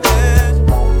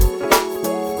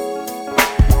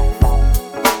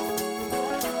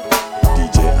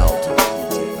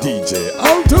 DJ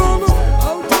Alton.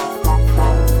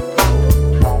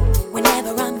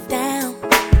 Whenever I'm down,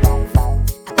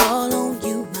 I call on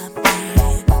you, my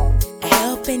friend. A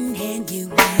helping hand you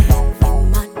lend in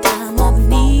my time of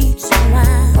need. So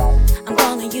I'm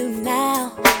calling you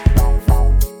now,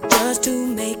 just to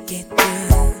make it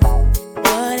through.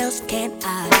 What else can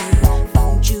I do?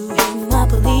 Don't you hear my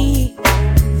plea?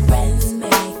 Friends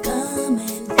may come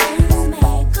and friends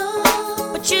may go,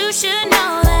 but you should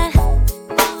know that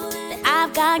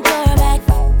I've got your back.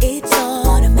 It's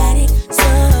automatic, so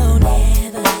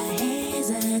never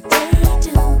hesitate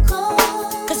to call.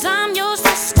 'Cause I'm your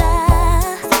sister,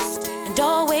 and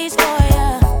always for you.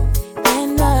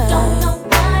 And don't know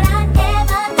what I'd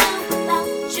ever do without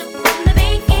you from the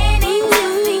beginning to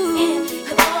the end.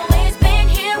 You've always been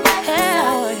here right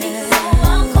beside me, so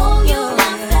I'll call you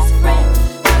my best friend.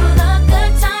 Through the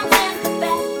good times and the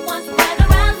bad ones, whether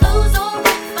I lose or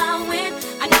if I win,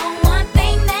 I know one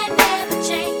thing that never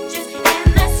changes, and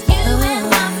that's you and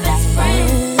my best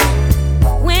friend.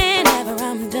 Whenever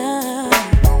I'm done,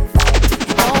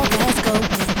 and all that's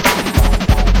going on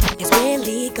is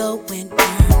really going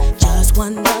on. Just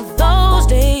one of those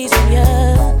days when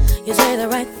you say the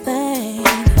right thing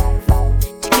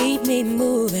to keep me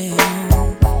moving on,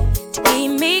 to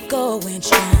keep me going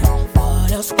strong.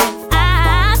 What else can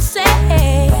I say?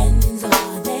 Friends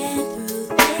are there through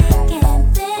thick and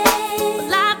thin.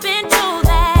 Well, I've been told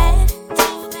that,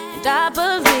 and I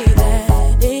believe that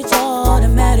it's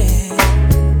automatic.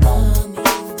 Call me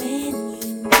when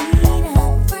you need a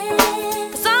friend.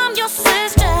 'Cause I'm your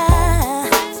sister,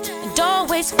 and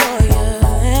always for you.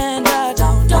 And I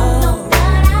don't know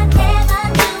what I'd ever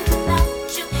do without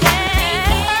you.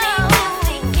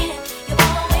 You've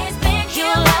always been here.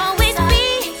 You'll always be.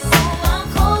 So I'll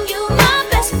call you my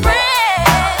best friend.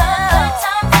 Good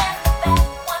times and the bad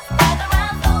ones, whether I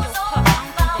lose or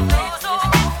if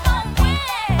I win.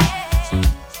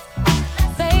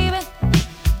 Baby,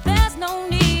 there's no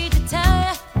need to tell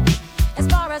you. As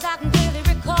far as I can clearly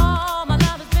recall, my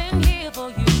love has been here for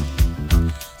you,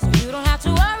 so you don't have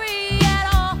to worry.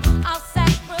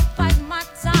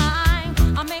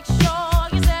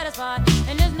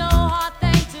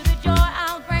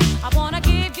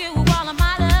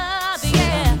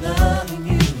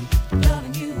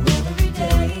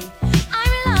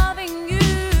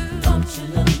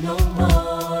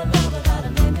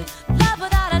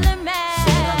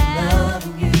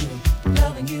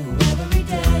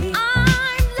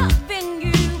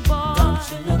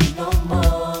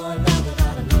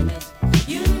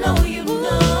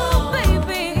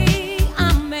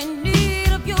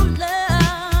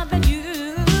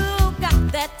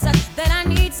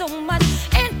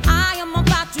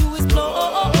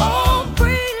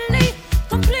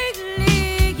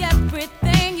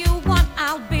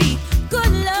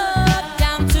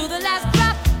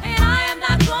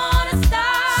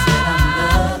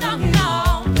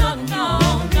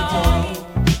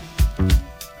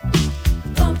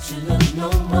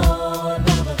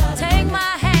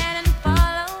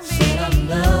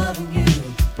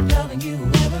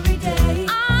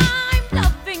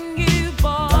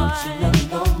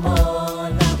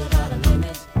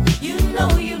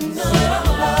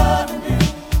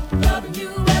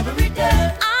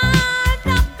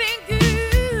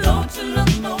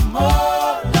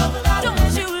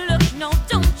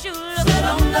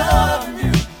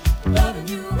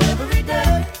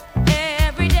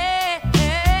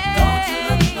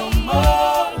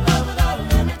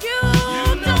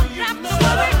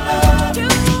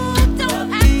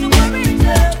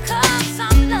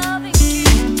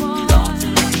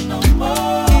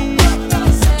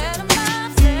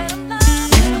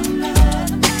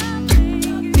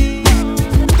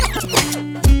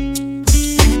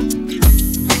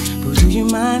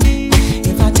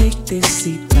 this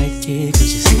seat right here,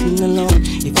 cause you're sitting alone.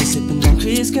 If you're sipping on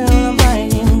Chris, girl, I'm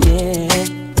writing, yeah.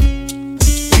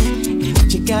 And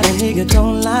if you got a nigga,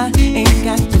 don't lie, ain't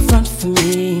got the front for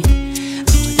me.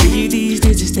 I'ma give you these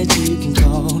digits that you can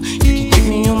call. You can hit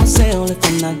me on my cell if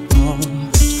I'm not home.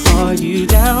 Are you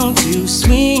down to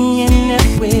swinging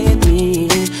up with me?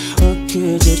 Or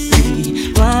could you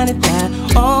be blinded by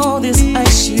all this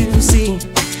ice you see?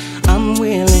 I'm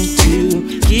willing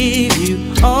to give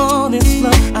you all this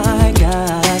love I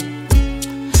got,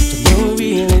 but no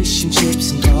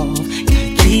relationships involved.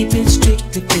 Gotta keep it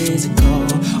strictly physical.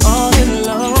 All in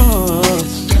love,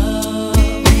 love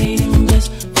waiting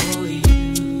just for you.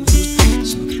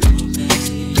 So don't pass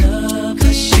it up,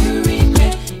 cause you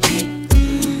regret it.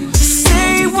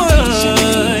 Say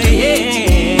what,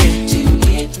 yeah, to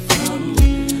get from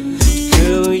you.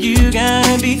 Girl, you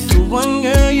gotta be the one,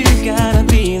 girl, you gotta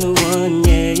be the one,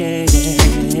 yeah, yeah,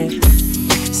 yeah.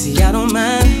 See, I don't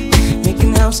mind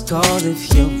making house calls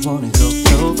if you wanna go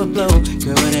blow for blow.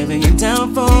 Girl, whatever you're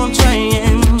down for, I'm trying.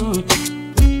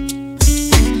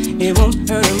 It won't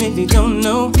hurt him if you don't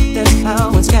know, that's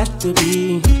how it's got to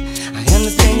be. I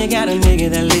understand you got a nigga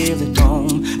that lives at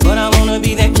home, but I wanna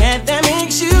be that cat that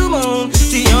makes you moan.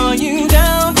 See, are you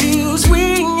down to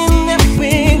swinging up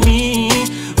with me?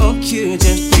 Or could you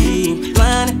be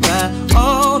blinded by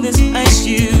all this ice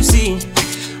you see?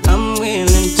 I'm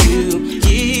willing to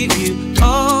give you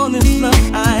all this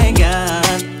love I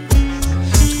got.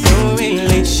 No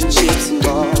relationships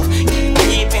involved.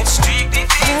 Keep it strictly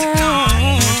physical.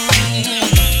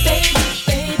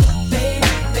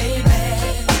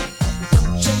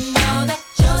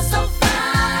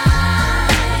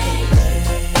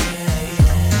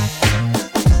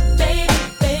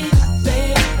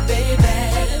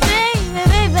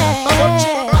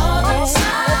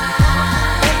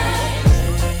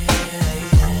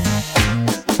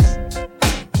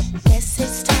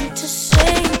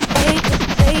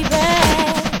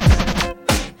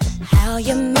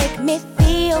 You make me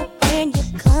feel when you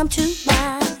come to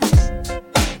mind.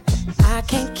 I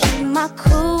can't keep my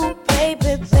cool,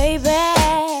 baby, baby.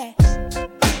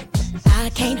 I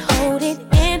can't hold it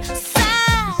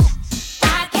inside.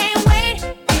 I can't wait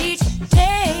each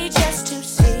day just to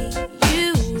see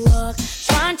you walk.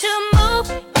 Trying to move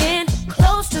in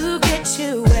close to get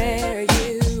you where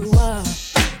you are.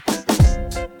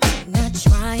 Not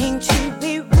trying to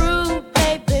be rude,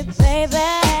 baby, baby.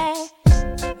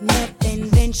 Nothing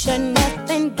venture,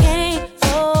 nothing gain,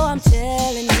 so I'm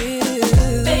telling you,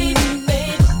 baby,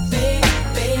 baby, baby,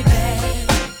 baby.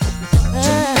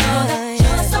 You know that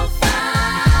you're so fine.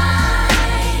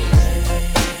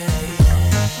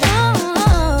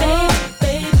 Oh, baby,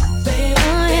 baby, baby,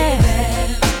 baby.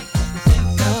 Think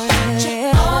about you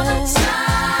all the time.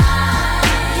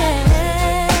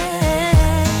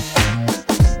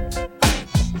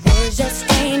 Words just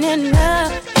ain't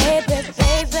enough, baby,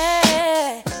 baby.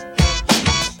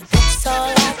 That's all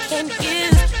I can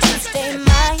use to stay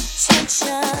my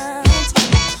attention.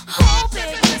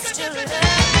 Hoping you still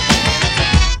love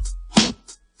me.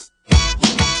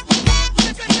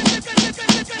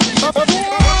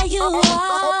 There you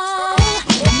are,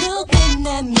 looking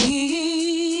at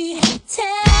me.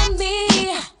 Tell me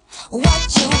what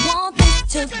you want this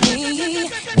to be.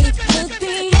 It could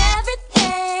be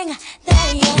everything that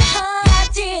your heart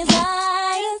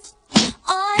desires.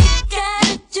 All you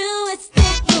gotta do is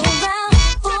stick around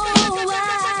for a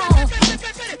while.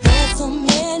 There's so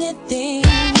many things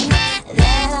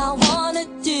that I wanna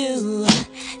do.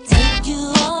 Take you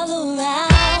all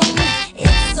around.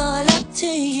 It's all up to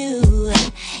you.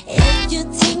 If you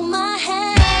take my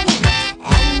hand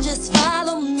and just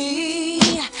follow me,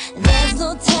 there's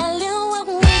no telling what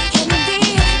we can be.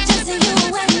 Just you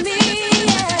and me,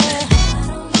 yeah.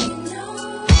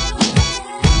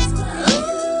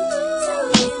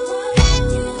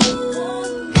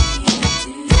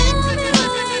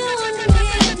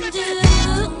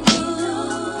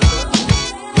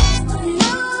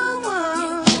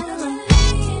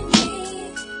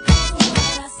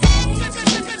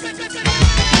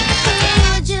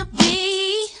 Could you be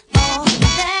all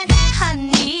that I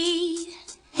need?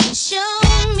 Show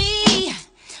me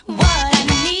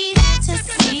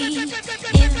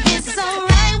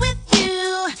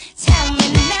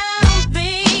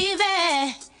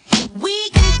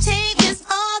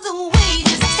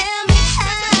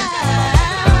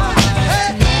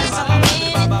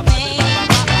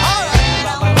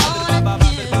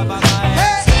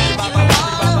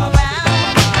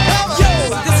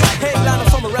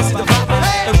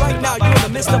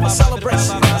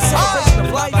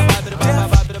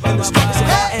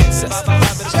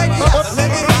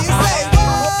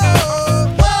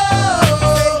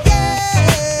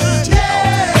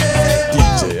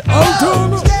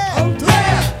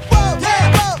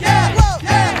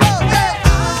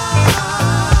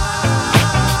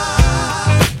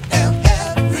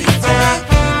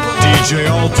DJ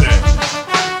all day.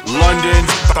 London's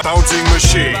bouncing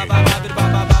machine.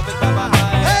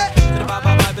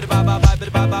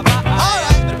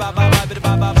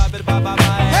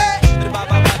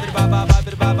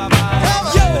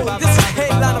 Yo, this is a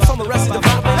headliner from Arrested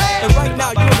Development, and right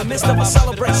now you're in the midst of a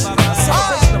celebration of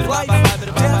life,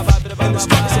 death, and the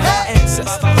struggles of our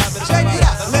ancestors. Check it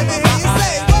out. Let me hear you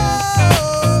say,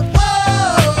 whoa,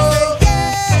 whoa,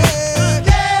 yeah,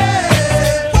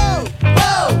 yeah, whoa,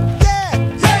 whoa, yeah,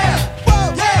 yeah,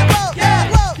 whoa, yeah, whoa,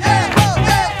 yeah, whoa, yeah, whoa,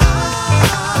 yeah. I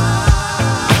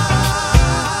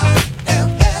am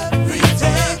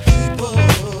everyday people.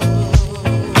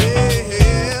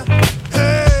 Yeah,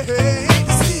 hey, hey,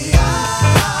 see, I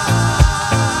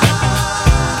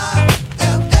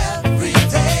am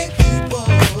everyday people.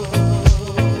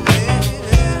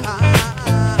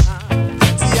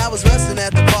 See, I was resting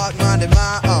at the park, minding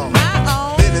my own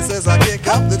business as I kick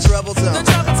up the treble tone.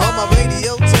 On my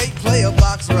radio tape, play a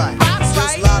box right.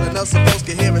 Just loud enough so folks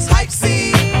can hear us hype.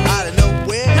 See, out of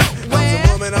nowhere comes a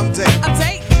woman I'm dating.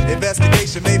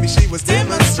 Investigation, maybe she was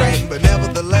demonstrating, but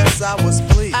nevertheless I was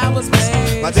pleased.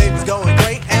 My day was going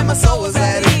great and my soul was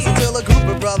at ease until a group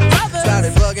of brothers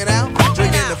started bugging out,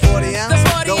 drinking the 40 ounce,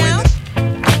 going to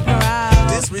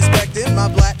disrespecting my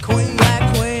black queen,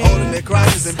 holding their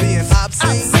crotches and being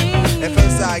obscene. At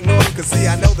first I ignored them, cause see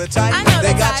I know the type.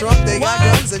 They got drunk, they got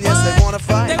guns, and yes they wanna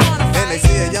fight. And they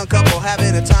see a young couple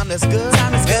having a time that's good,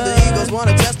 and the egos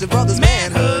wanna test the brother's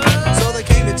manhood. So they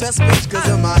came to test speech cause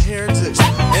of my heritage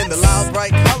and the loud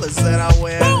bright colors that I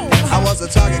wear. I was a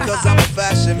target cause I'm a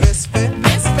fashion misfit,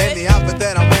 and the outfit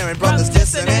that I'm wearing, brothers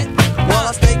dissing it. Well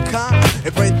I stay calm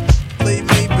and pray leave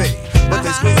me be, but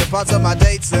they squeeze the parts of my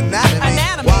date's anatomy.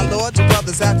 Why Lord, you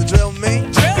brothers have to drill me,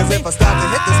 cause if I stop to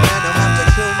hit this man they'll have to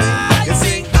kill me. You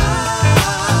see, I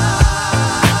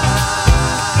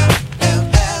am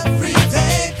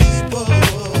everyday people.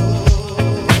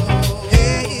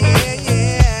 Yeah, yeah,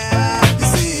 yeah. You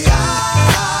see, I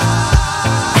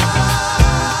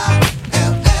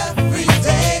am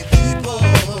everyday people.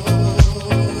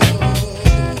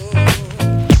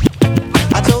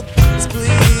 I told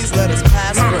please let us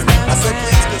pass through. I said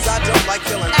please cause I don't like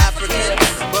killing Africans,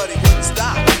 but he wouldn't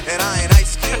stop, and I ain't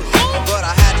Ice Cube, but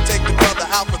I had to take the brother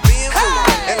out for being rude.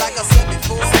 And like I said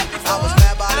before, I was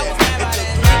mad by that. It took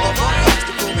 3 more months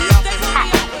to pull me off the heat.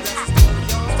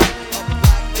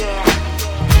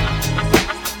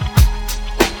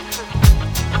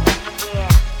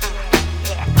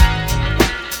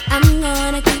 I'm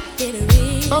gonna keep it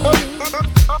real.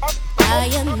 How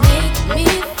you make me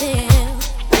feel,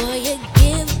 boy, you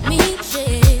give me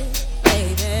chills,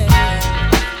 baby.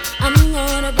 I'm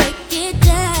gonna break it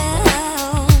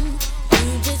down.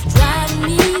 You just drive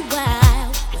me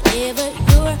wild whenever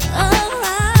you're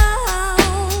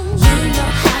around. You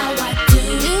know how I do,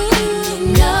 you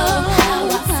know how I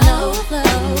flow.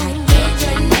 And I get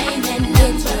your name and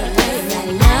number, and I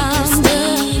like you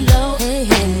steelo.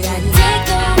 And I take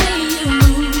the way you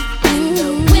move and the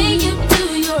way you do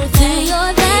your thing.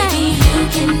 Baby, you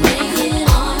can bring it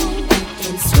on, you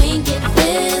can swing it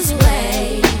this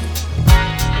way.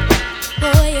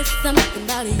 Boy, it's something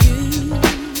about you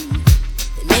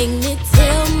that make me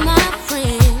tell my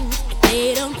friends, but they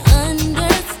don't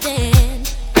understand.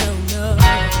 No,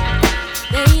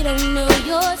 they don't know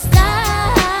your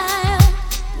style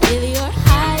with your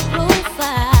high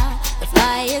profile, the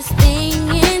flyest thing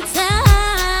in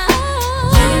town.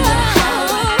 You know how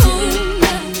I do,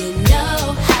 you know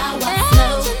how I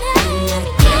flow, and I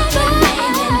get your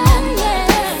name and number,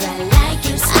 'cause I like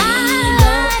you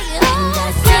steelo. And I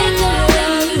take the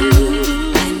way you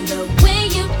move and the way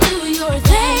you do your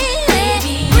thing.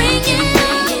 Baby, you can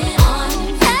bring it on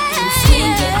and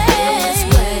swing it this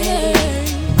way.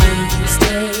 You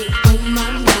stay on my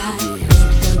mind,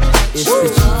 It's all the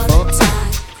the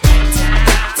time.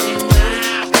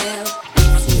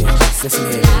 Listen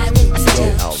here.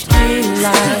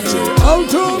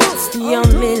 It's the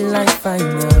only life I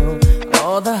know.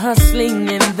 All the hustling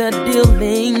and the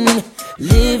dealing,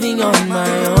 living on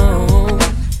my own.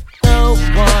 No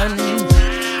one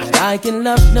that I can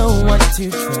love, no one to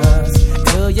trust.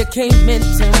 Till you came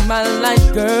into my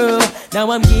life, girl. Now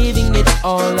I'm giving it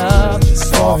all up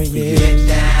for you. Get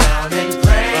down and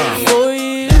pray for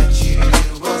you. That you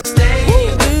will stay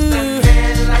with a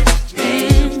man like me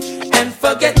and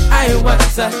forget I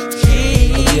was a G.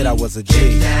 Forget I was a G.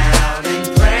 Get down and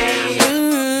pray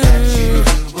that you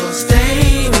will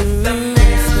stay with a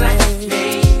man like me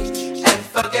and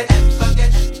forget.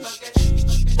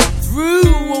 Threw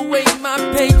away my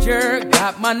pager,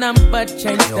 got my my number,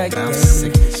 change the game.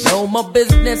 No more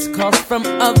business calls from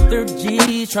other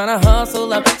G's, tryna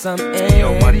hustle up some M's.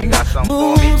 Yo, money, you got something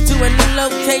for me? Move to a new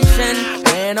location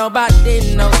where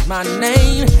nobody knows my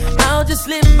name. I'll just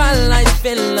live my life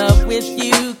in love with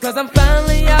you, cause I'm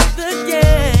finally out the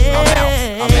game. I'm out.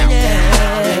 Yeah.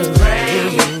 And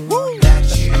pray that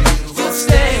you will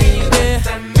stay with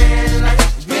a man like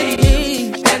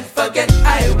me and forget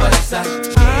I was a G.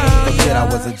 Forget I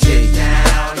was a G.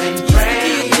 Down and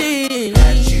pray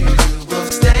that you will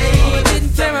stay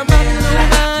with a man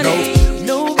like me.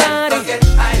 Nobody. Forget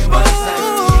I was a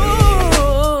G.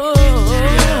 You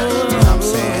know what I'm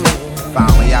saying?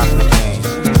 Finally out the game.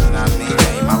 You know what I mean? That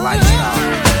ain't my lifestyle.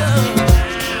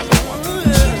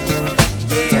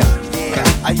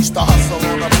 Yeah. I used to hustle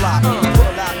on the block.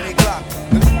 Pull out, big block.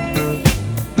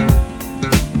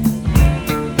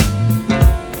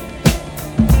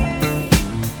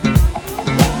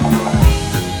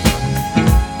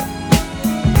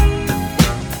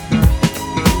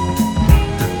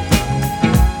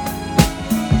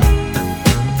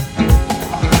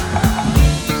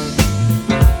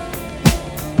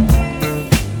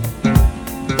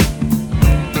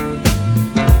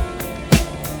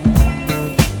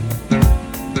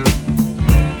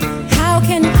 How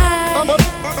can I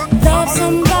love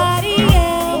somebody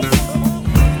else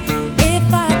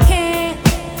if I can't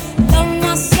love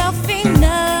myself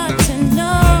enough to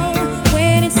know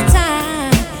when it's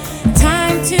time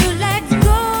to let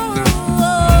go?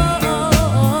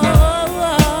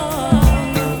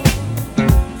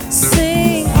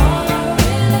 Sing all I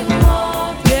really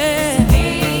want, yeah, to be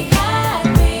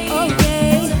happy. Oh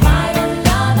yeah, to find a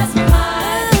love that's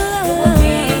mine. It would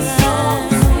be so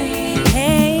sweet.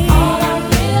 Hey, all I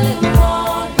really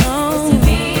want is to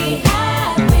be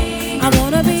happy. I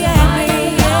wanna be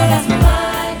happy. That's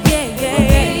mine. Yeah. It would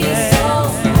be so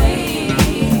sweet.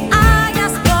 I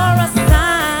ask for a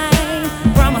sign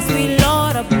from a sweet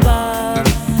Lord above.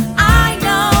 I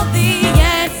know the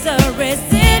answer is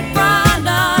in front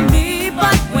of me,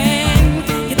 but when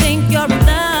you think you're in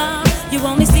love, you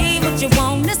only see what you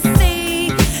wanna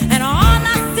see, and all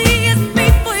I see is me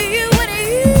for you and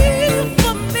you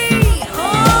for me.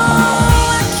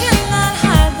 Oh, I cannot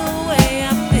hide the way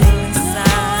I feel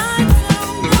inside.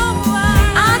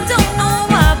 I don't know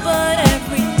why, but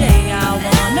every day I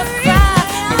wanna cry.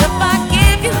 But if I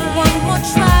give you one more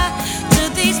try, to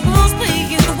these rules for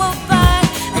you will fight.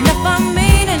 And if I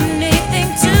mean anything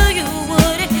to you,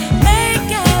 would it make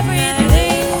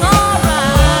everything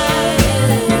alright?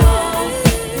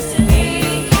 To be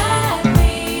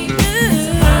happy, to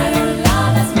find a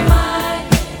love that's mine,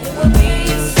 it would be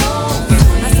so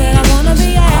sweet. I said I wanna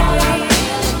be happy.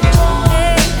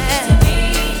 To be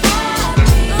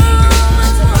happy, to find a love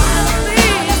that's mine,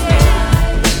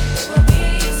 it would be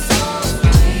so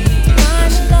sweet.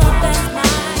 Find a love that's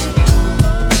mine.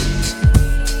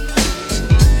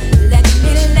 Let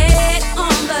me lay it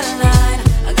on the line.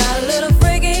 I got a little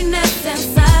freakiness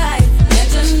inside. Let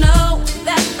you know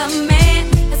that the man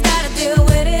has gotta deal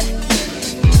with it.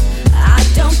 I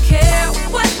don't care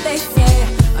what they say.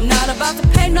 I'm not about to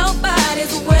pay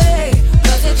nobody's way,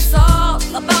 cause it's all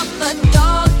about the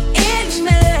dog in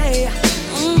me.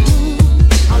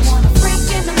 I want a freak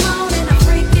in the morning, a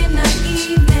freak in the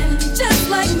evening, just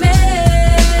like me.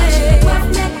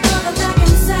 Roughneck brother that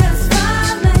can satisfy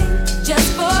me, just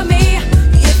for me.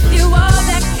 If you are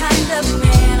that kind of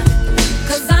man,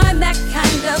 cause I'm that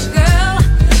kind of girl.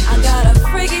 I got a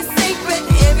freaky secret,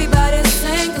 everybody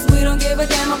sing, cause we don't give a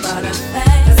damn about a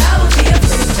thing. Cause I would be a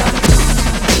freak.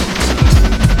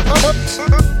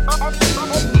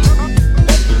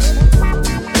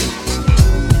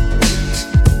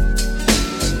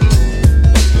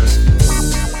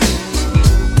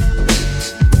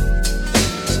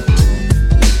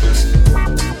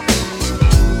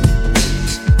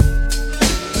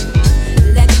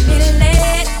 Let me lay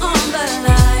it on the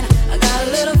line. I got a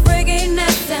little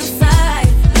freakiness inside.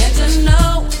 Let you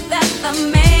know that the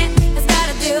man has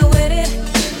gotta deal with it.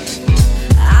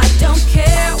 I don't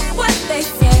care what they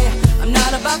say. I'm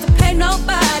not about to pay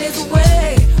nobody's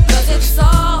way, cause it's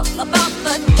all about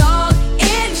the dog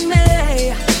in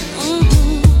me.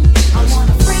 I want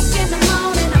a freak in the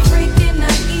morning, a freak in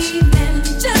the evening,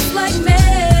 just like me.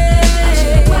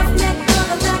 Roughneck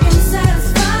brother that can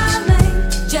satisfy me,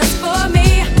 just for me.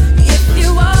 If you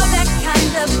are that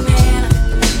kind of man,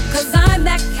 cause I'm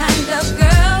that kind of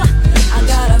girl. I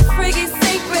got a freaky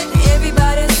secret,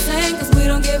 everybody sing, cause we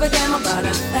don't give a damn about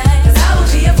a thing. Cause I will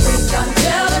be a freak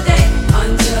until the day,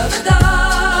 until the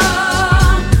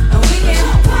dawn. And we can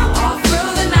walk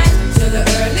through the night to the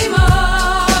early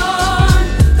morning.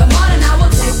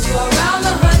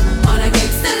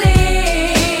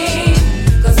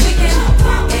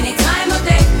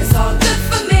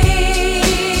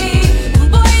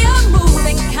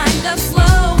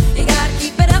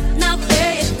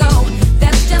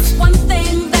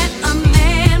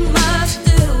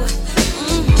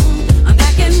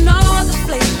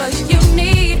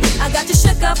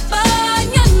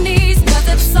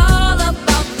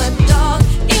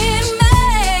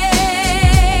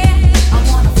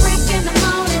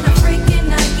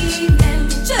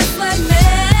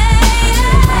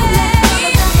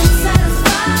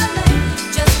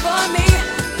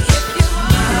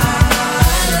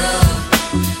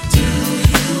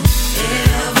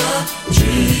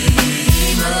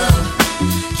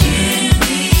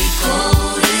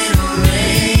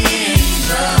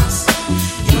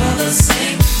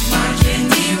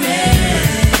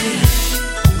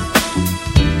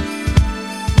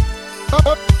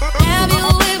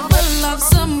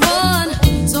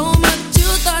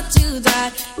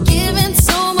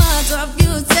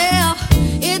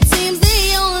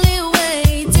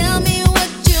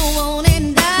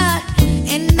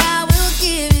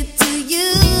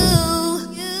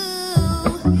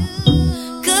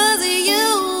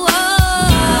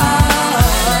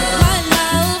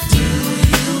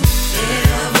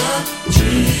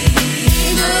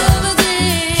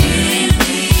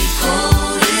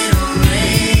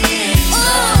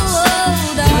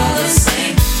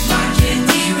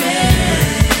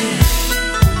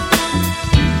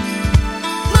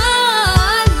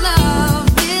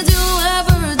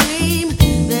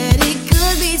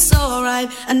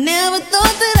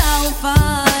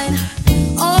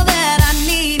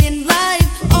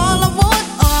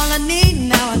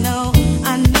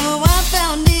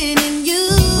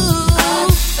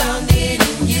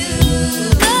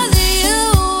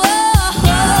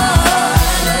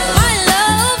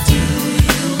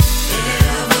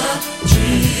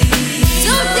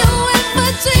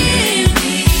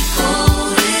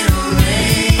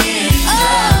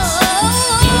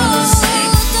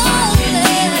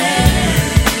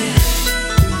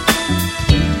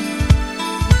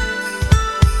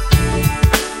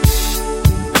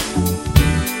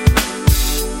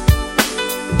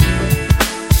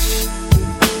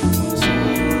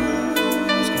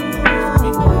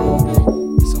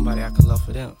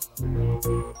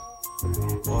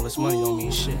 much money don't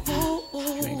mean shit.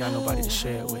 You ain't got nobody to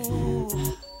share it with.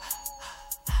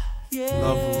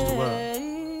 Love rules the world.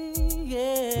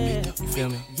 You feel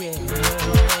me?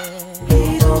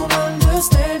 He don't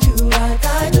understand you like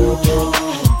I do.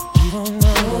 You don't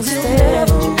understand.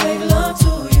 He'll never make love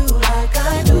to you like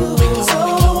I do.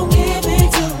 So give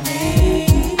it to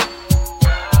me,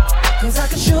 'cause I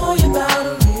can show you about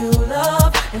a real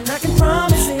love, and I can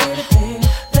promise anything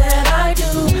that I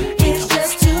do. It's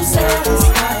just to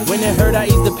satisfy. When it hurt, I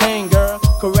ease the pain, girl.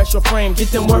 Caress your frame,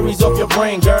 get them worries off your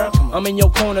brain, girl. I'm in your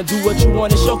corner, do what you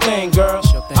want, it's your thing, girl.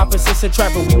 Opposites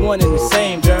attract, but we one and the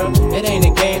same, girl. It ain't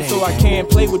a game, so I can't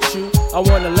play with you. I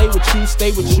wanna lay with you,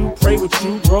 stay with you, pray with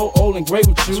you, grow old and great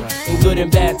with you. In good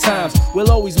and bad times, we'll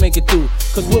always make it through,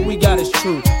 'cause what we got is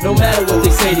true. No matter what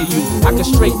they say to you, I can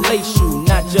straight lace you,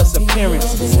 not just appearance.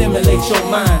 Stimulate your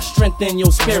mind, strengthen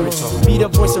your spirit. Be the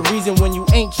voice of reason when you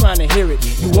ain't trying to hear it.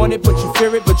 You want it, but you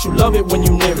fear it, but you love it when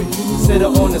you near it. Sit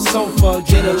up on the sofa,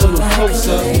 get a little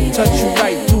closer. Touch you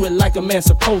right, do it like a man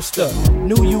supposed to.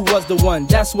 Knew you was the one,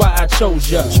 that's why I chose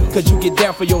ya. 'Cause you get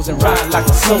down for yours and ride like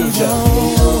a soldier. I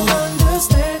don't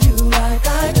understand you like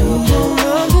I do. Don't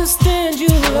understand you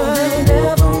like I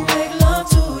never make love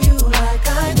to you like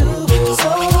I do.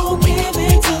 So give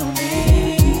it to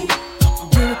me.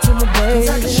 Give it to me, baby. 'Cause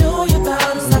I can show you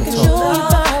about it, I can show you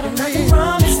about it, and I can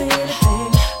promise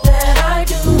anything that I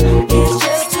do. It's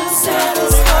just to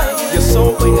satisfy you. Your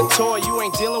soul ain't a toy, you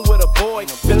ain't dealing with a boy.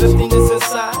 Feel emptiness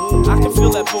inside, I can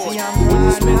feel that boy. When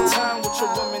you spend time with your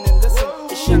woman and listen,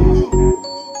 it's your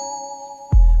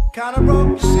Kinda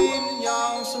broke this evening,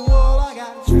 y'all, so all I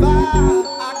got is fire.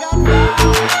 I got fire.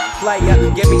 Player,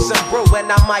 give me some brew and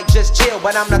I might just chill.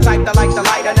 But I'm the type to like to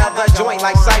light another joint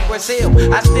like Cypress Hill.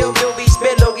 I still do be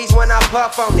spit loogies when I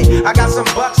puff on it. I got some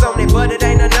bucks on it, but it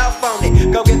ain't enough on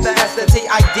it. Go get the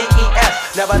S-T-I-D-E-S.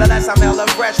 Nevertheless, I'm hella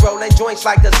fresh, rolling joints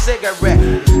like a cigarette.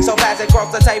 So pass it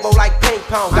across the table like ping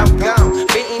pong. I'm gone,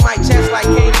 beating my chest like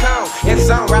King Kong. It's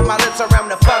on, wrap my lips around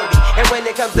the 40. And when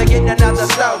it comes to getting another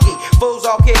stogie, fools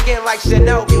all kick in like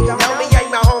Shinobi. Homie ain't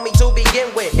my homie to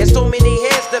begin with. It's too many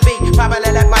heads to be.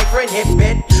 Probably let my friend hit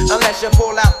bit. Unless you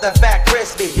pull out the fat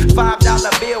crispy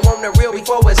 $5 bill on the real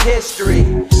before it's history.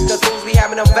 'Cause fools be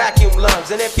having them vacuum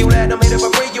lungs. And if you let them hit it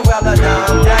for free, you hella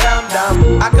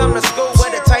dumb. I come to school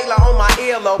with a Taylor on my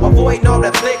earlobe. Avoiding all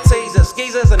the flick teasers,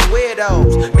 skeezers, and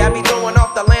weirdos. Got me throwing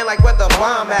off the land like where the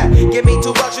bomb at. Give me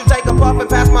 $2, you take a puff and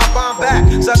pass my bomb back.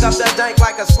 Suck up the dank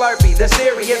like a Slurpee. The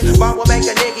serious bomb will make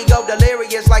a nigga go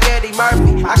delirious like Eddie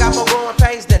Murphy. I got more growing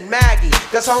pains than Maggie.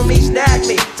 'Cause homie snagged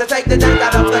me to take the dank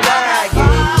out of the bag.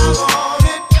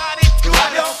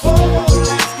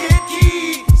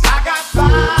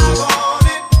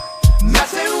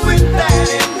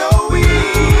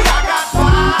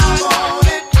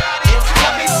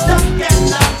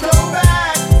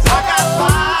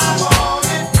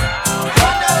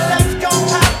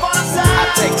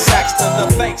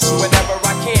 Whenever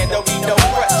I can, don't need no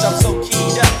crutch. I'm so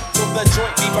keyed up, till the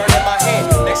joint be burning my hand.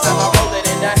 Next time I roll it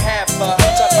in a half to burn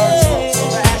slow, so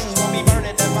the ashes won't be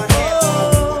burning in my hand.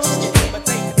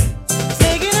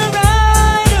 Taking a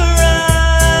ride, a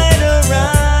ride, a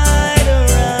ride, a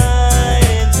ride,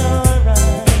 it's alright.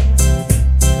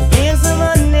 Here's some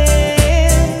money.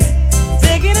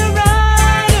 Taking a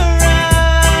ride, a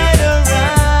ride, a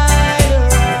ride, a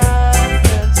ride,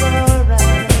 it's alright.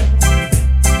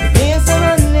 Here's some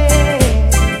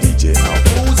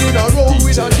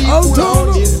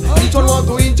Each one want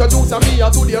to introduce me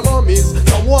to their mummies.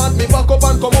 Some want me back up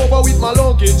and come over with my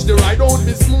luggage. The ride won't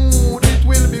be smooth, it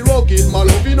will be rugged. My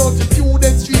loving attitude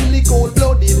extremely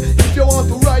cold-blooded. If you want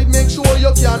to ride, make sure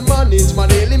you can manage. My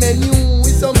daily menu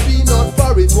is some peanut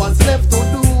porridge. What's left to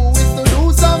do is to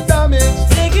do some damage.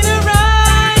 Taking a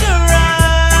ride, a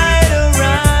ride, a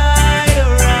ride, a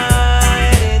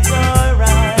ride, it's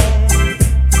alright.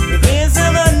 Here's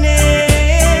some money.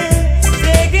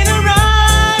 Taking a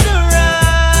ride, a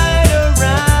ride, a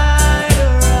ride, a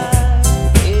ride,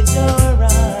 it's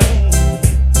alright.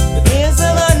 Here's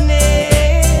some money.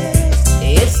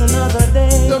 It's another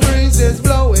day. The breeze is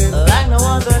blowing like no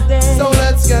other day. So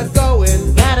let's get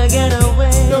going. Gotta get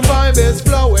away. The vibe is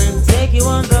flowing. Take you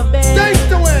on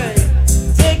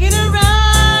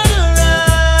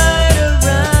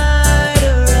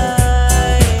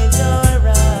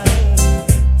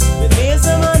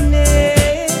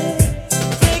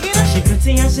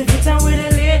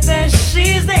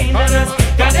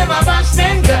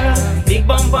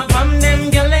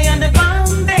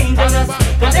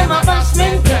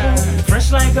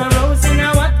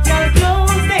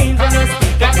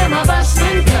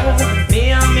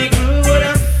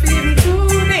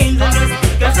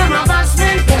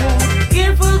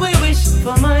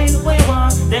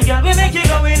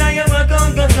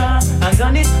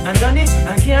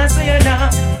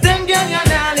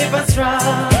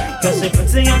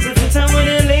pretty and to fit with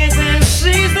the latest.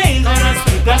 She's dangerous,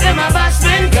 got them a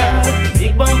bashman girl.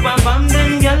 Big bumper bam,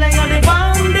 them girl like the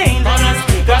bomb dangerous.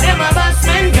 Got them a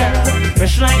bashman girl.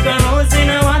 Fresh like a rose in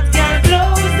a hot girl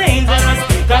clothes dangerous.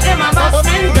 Got them a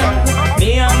bashman girl.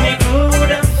 Me and me crew,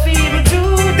 the fever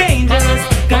too dangerous.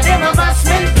 Got them a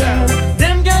bashman girl.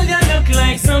 Them girl you look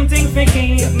like something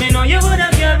fake. Me know you would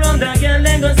have girl round that girl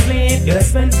then go sleep. You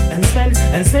spend and spend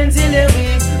and spend till you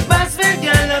weak. Bashman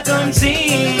girl no come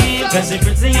cheap. Cause she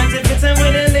pretty and she fits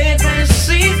with the latest.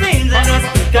 She's dangerous.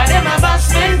 Got them a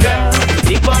bashman girl.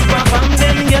 Big bumper from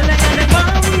them girl like the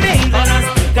bomb dangerous.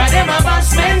 Got them a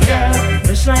bashman girl.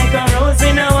 Fresh like a rose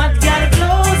in a hot girl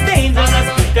clothes dangerous.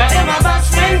 Got them a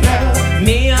bashman girl.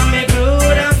 Me and me crew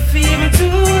the fever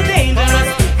too dangerous.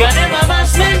 Got them a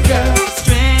bashman girl.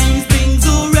 Strange things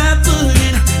are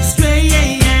happening.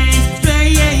 Strange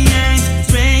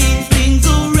things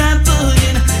are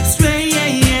happening.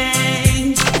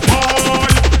 Strange.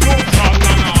 Boy, no strong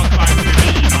and hard like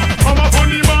Selena. I'm a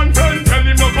funny man, friend, tell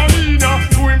him no come in.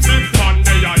 To him 6 man,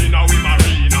 they are in a we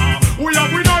marina. We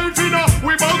have we knife in a,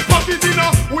 we bounce pocket in a,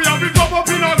 we have it up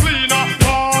in a cleaner.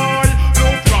 Boy, no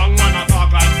strong and a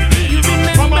talk like Selena.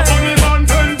 I'm a funny man,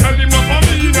 friend, tell him no come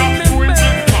in. To him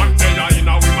 6 man, they are in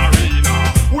a we marina.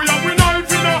 We have we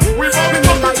knife in a, we bounce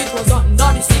Remember it was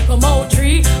under the sycamore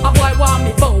tree. A boy want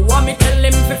me bow, want me tell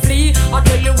him to flee. I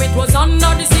tell you it was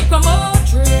under the sycamore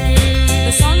tree.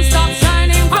 The sun stopped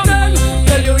shining for me.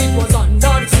 Tell you it was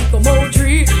under the sycamore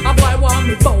tree. A boy want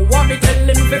me bow, want me tell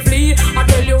him to flee. I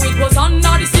tell you it was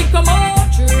under the sycamore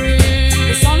tree.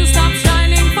 The sun stopped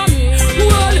shining for me.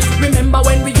 Well, remember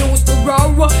when we used to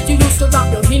grow? You used to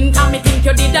drop your hint and me think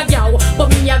you did a gal. But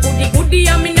me a goody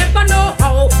and me never know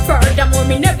how. Furthermore,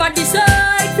 me never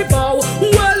decide to bow.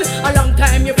 Well, a long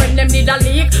time your friend them did a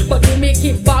leak, but you me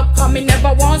keep back cause me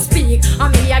never want speak.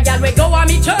 And me a gal we go on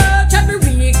me church every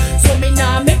week. So me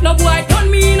nah make no boy turn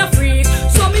me in a freak.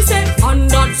 So me say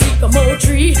under the sycamore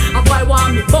tree. A boy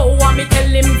want me bow, want me tell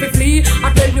him to flee.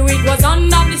 I tell you it was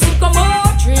under the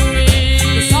sycamore tree.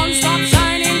 The sun stopped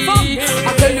shining for me.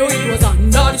 I tell you it was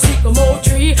under the sycamore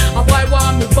tree. A boy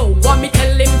want me bow, want me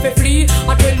tell him to flee.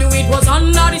 I tell you it was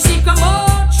under the sycamore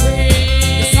tree.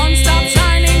 The sun stopped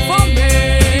shining for me.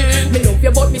 Me love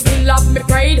you but me still have me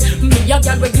pride. Me a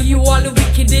girl will give you all the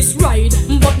wickedest ride.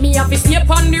 But me have to stay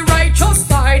on the righteous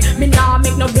side. Me nah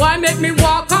make no boy make me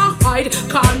walk and hide.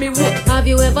 Call me what? Have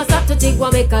you ever stopped to think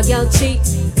what make a girl cheat?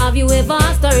 Have you ever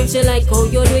asked her if she like how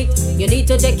you do it? You need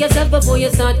to check yourself before you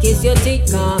start kiss your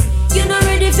teeth, car you're not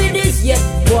ready for this yet,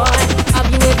 boy.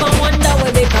 Have you ever wonder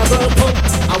when make a girl come?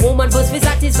 A woman must be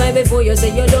satisfied before you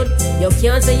say you're done. You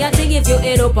can't say a thing if you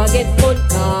end up and get fun,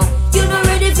 car you're not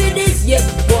ready for this yet,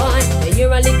 boy. And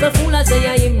you're a little fool, I say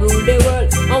I him rule the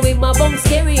world. And with my bum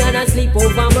scary and I sleep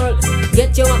over merl.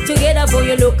 Get your act together before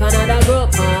you look another girl,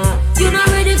 you're not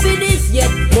ready for this yet,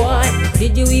 boy.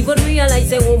 Did you even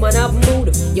realize a woman have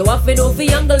mood? You have to know for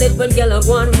younger it when girl are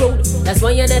going rude. That's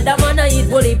why you need that man I eat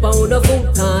bully pound of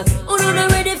food, cause oh no,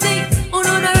 not ready for, oh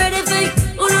no, not ready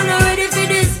for, oh no, not ready for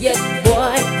this yet,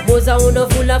 boy. Most a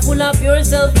wound full of pure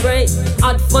self-praise.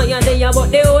 Hot fire they are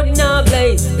but they hold in a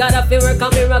blaze. Gotta feel work a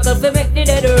miracle to make the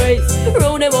dead race.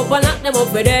 Round them up and lock them up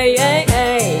for day, hey,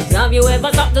 hey. Have you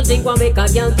ever stopped to think what make a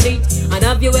girl cheat? And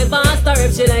have you ever asked her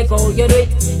if she like how you do it?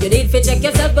 You need to check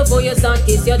yourself before you start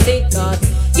kiss your teeth, cause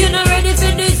you're not ready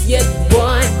for this yet,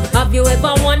 boy. Have you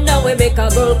ever wonder where make a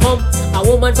girl come? A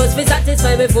woman must be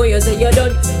satisfied before you say you're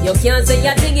done. You can't say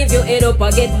a thing if you end up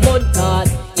and get bun,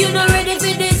 cause you're not ready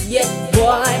for this yet,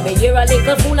 boy. But you're a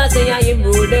little fool, I say I him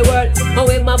rule the world. And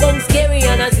when my bum scary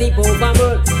and I sleep over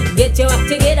merl. Get your act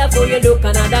together before you look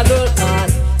another girl,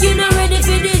 cause you're not ready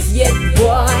for this yet,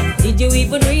 boy. Did you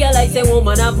even realize a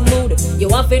woman have mood? You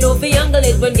have to know for younger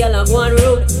it when girl are going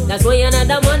rude. That's why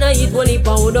another man I eat 1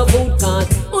 pound of food, cause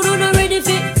oh no, not ready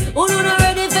for, oh no, not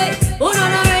ready for, oh no,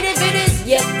 not ready for this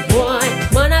yet, boy.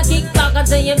 Man I kick back and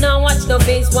say him now watch the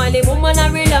face, while the woman I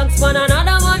relax man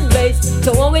another man base.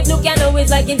 So how it look you know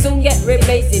it's like him soon get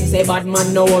replaced. Him say bad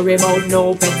man no worry about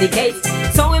no petty case.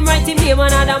 So him write him name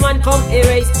another man come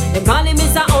erase. Them call him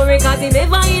Mr. Ori cause he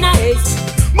never in a haste.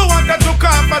 Me want to took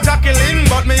off for Jacqueline,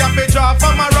 but me have to draw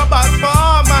for my robbers,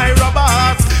 for my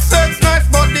robbers. Sex nice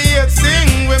but the hate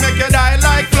sting. We make you die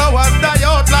like flowers, die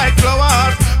out like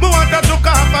flowers. Me want to took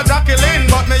off for Jacqueline,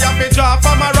 but me have to draw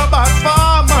for my robbers,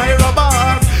 for my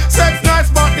robbers. Sex nice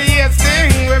but the hate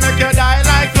sting. We make you die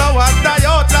like flowers, die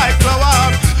out like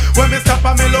flowers. When me stop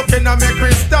and me looking at me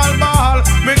crystal ball,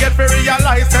 me get to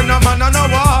realize that no man on no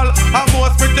wall. And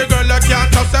most pretty girl you can't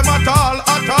trust them at all,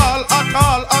 at all, at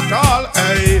all, at all.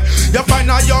 Hey, you find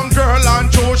a young girl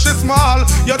and true she small.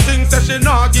 You think that she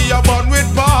not give you bun with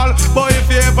ball, but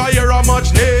if you ever hear how much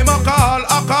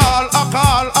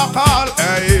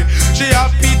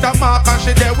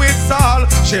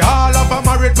She all of a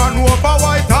married man over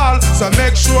Whitehall. So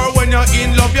make sure when you're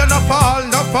in love, you no fall,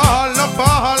 no fall, no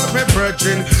fall, me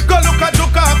virgin. Go look at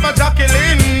Juka for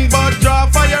Jacqueline, but draw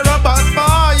fire rubbers,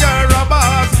 fire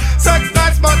rubbers. Sex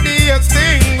nice but the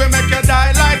sting, we make you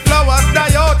die like flowers,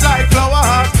 die out like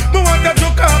flowers. Me want to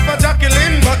Juka for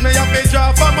Jacqueline, but me have to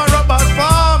draw for my rubbers,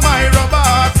 for my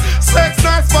rubbers. Sex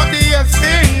nice but the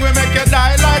sting, we make you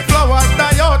die like flowers,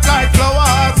 die out like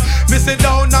flowers. Me sit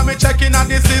down and me checking on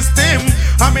the system,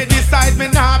 and me decide me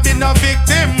nah be no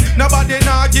victim. Nobody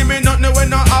nah give me nothing when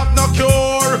no have no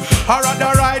cure. I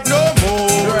rather ride no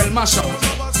more. Girl, mash up.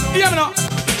 Hear me now.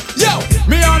 Yo,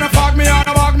 me on a fog, me on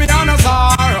a bog, me on a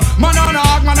star. Man on a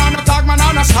hog, man on a tag, man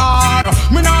on a star.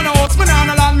 Me on a house, me on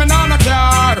a land, me on a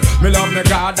car. Me love me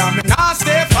God and me nah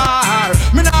stay far.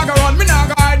 Me nah go run, me nah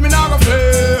go hide, me nah go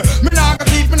flee. Me nah go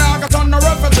thief, me nah go turn no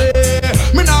refugee.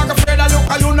 Me nah go afraid of you,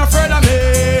 cause you not afraid of me.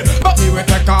 But me will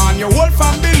take on your whole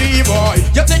family, boy.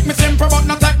 You take me simple, but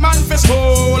not take man for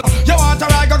school. You want to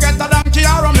ride, go get a donkey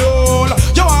or a mule.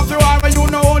 You want to ride when you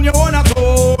know on your own at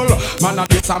all. Man a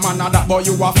this, a man a that, boy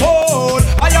you a fool.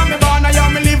 I am me born, I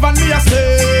am me live and me a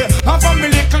stay. And from me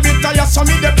little bit I just saw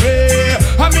me the play.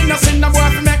 I me no sin the boy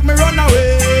to make me run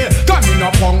away. Cause me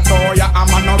no punk boy, yeah, I'm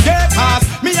a no get ass.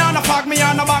 Me on a fog, me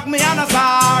on a back, me on a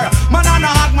star. Man on a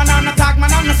hog, man on a tag,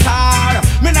 man on a star.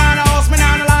 Me on a house, me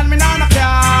on a land, me on a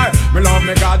car. Me love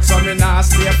me God, so me nah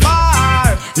stay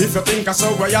far. If you think I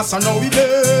so, well, yes, I know we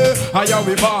there. I how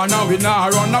we born, now we nah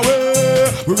run away.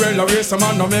 We will away some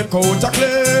man, no make out of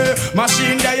clay.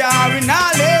 Machine they are, we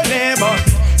nah lay. But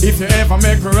if you ever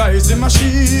make a rising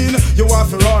machine, you have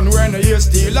to run when the ears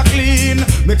still a clean.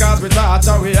 Because we thought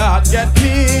how we had get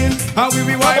mean. And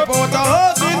we wipe out a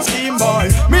husband scheme,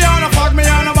 boy. Me on a fog, me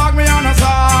on a bag, me on a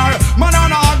star. Man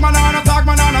on a hog, man on a tag,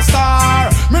 man on a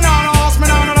star. Me on a house, me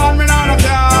on a land, me on a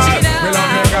car. Me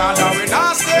love me God, now we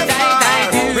not stay far.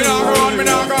 Me not run, me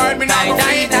not go hide, me not go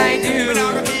feed. Me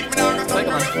not go keep, me not go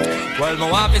talk. Well,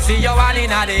 me want to see you all in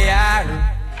the air.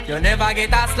 You never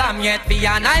get a slam yet, for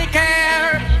your I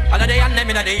care. All of the and them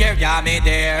in the air, yeah, me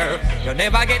there. You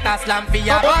never get a slam for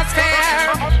your bus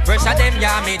fare. Pressure them,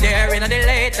 yeah, me there. In the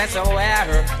latest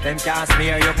wear, them can't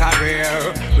smear your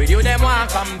career. With you, them want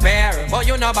compare. But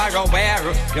you no borrow wear.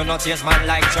 You no chase man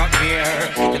like Chuck Beer.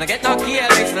 You no get no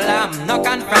careless slam, no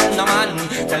confront no man.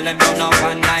 Tell them you no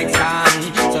one night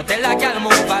stand. So tell a girl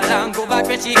move along, go back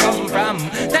where she come from.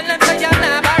 Tell them say you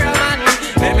never borrow man.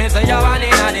 Let me say you want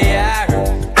in the air.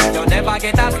 You never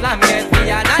get a slam yet, me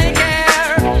and I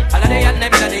care. All of the and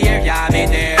them in the air, yeah, me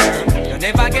there. You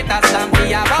never get a slam,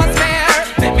 me a bus fare.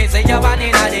 Let me say you one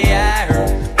in the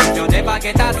air. You never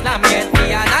get a slam yet,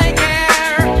 me and I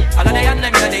care. All of the and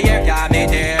them in the air, yeah, me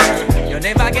there. You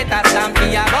never get a slam,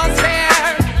 me a bus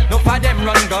fare. No for them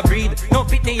run go breed, no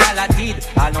pity all a teed.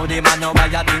 I know them and no buy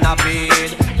a tin a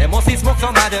paid. They must smoke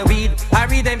some of the weed. I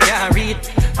read them can't read.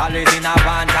 Always in a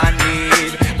want and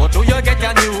need. But till you get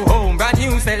your new home, brand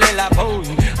new cellular phone,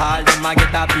 all them a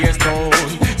get a beer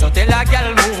stone. So tell a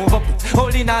girl move up,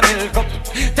 hold in a milk up.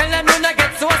 Tell them you not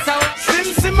get so.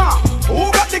 Sim Simma,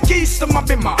 who got the keys to my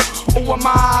bimmer? Who am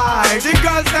I? The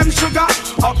girls them sugar.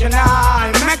 How can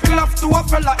I make love to a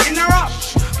fella in a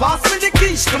rush? Pass me the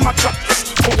keys to my truck.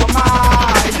 Who am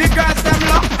I? The girls them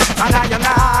love. And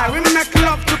I, we make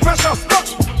love to precious.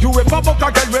 You ever buck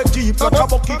a girl with deep like a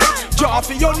bucket? Draw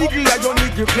for your niggle like your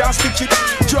niggle can't stitch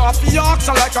it. Draw for your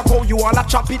oxen like a cow, you wanna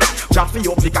chop it. Draw for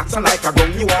your pickaxe like a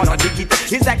gun, you wanna dig it.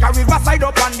 It's like a riverside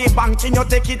up on the bank and you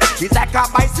take it. It's like a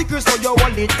bicycle so you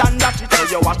hold it and dash it. So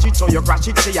you watch it, so you crash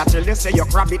it. Say you tell you, say you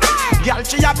grab it. Girl,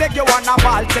 she a beg you wanna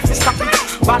ball, say fi stop it.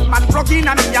 Batman plug in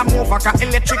and me a move like a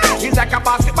electric. It's like a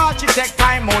basketball, she take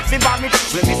time out fi bomb it.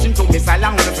 We listen to me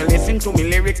silent, we listen to me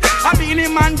lyrics. I be the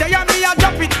man there and me a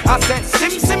drop it. I said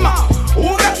Sim Simma,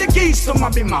 who got the keys to my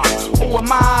bimmer? Who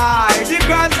am I? The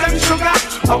girls them sugar.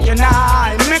 How can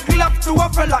I make love to a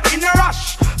fella in a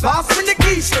rush? Pass me the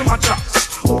keys to my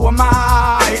trucks. Who am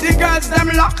I? The girls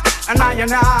them lock. And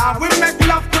I we make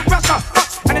love to pressure.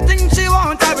 Anything she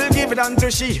wants, I will give it unto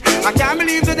she. I can't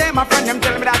believe today my friend them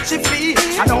tell me that she flee.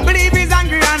 I don't believe he's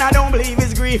angry and I don't believe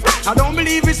he's grief. I don't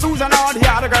believe it's Susan or the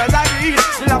other girls I read.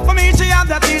 Love for me she have,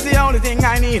 that is the only thing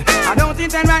I need. I don't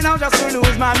intend right now just to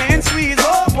lose my main squeeze.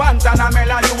 Oh,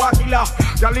 Guantanamela, you a killer.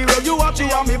 Galileo, you watch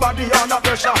it on me body under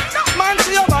pressure. Man,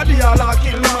 see your body all a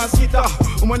kill mosquito.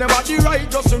 When the body right,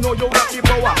 just to know you got the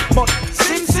power. But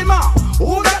Sim Simma,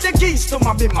 who got the keys to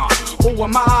my bimmer? Who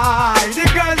am I? The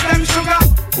girls them sugar.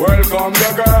 Welcome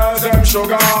the girls them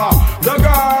sugar. The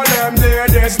girl them near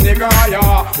this nigga,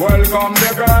 yeah. Welcome the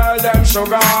girl them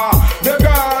sugar. The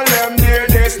girl them near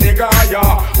this nigga,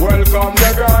 yeah. Welcome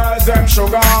the girls them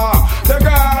sugar. The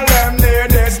girl them near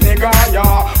this nigga,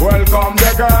 yeah. Welcome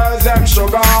the girls, them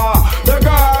sugar. The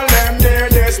girl, them need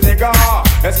this nigga.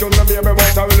 Excuse me baby,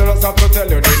 but I will just have to tell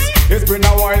you this. It's been a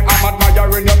while, I'm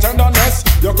admiring your tenderness.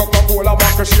 Your Coca-Cola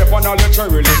vodka shape on all your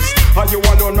cherry lips. And you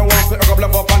alone, me want to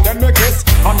love up and then me kiss.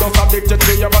 I'm just addicted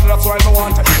to you, but that's why I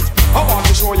want to eat. I want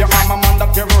to show you I'm a man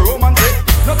that very romantic.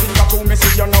 Nothing got to me,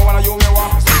 see you know, and you me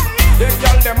want to see. The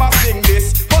girl, them a sing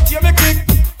this, but you me kick.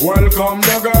 Welcome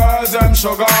the girls, them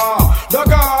sugar. The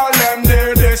girl, them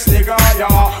need this nigga,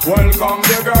 yeah. Welcome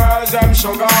the girls, them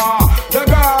sugar. The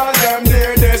girls, them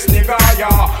need this nigga,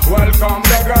 yeah. Welcome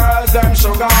the girls, them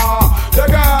sugar. The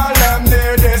girl, them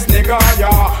need this nigga,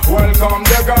 yeah. Welcome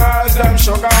the girls, them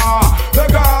sugar. The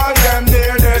girl, them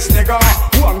need this nigga.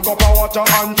 One cup of water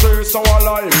and 3 sour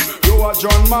lime. You a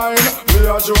John mine, me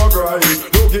a Joe grind.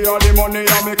 You give her the money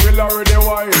and me kill her with the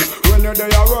wine. When you're there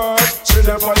at work, she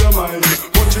there for your mind.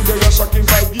 But you there you're shocking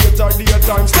by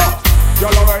daytime. Stop!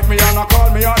 Y'all write me and call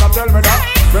me and tell me that.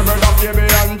 Remember that baby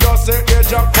and just say the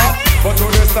jackpot. But to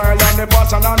the style and the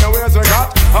passion and the ways we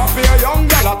got, I feel a young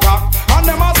girl attack and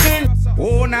them a sing.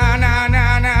 Oh na na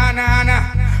na na na na.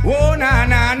 Oh na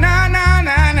na na na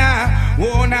na na.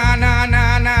 Oh na na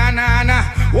na na na na.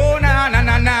 Oh na na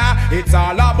na na. It's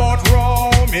all about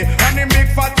Romy and the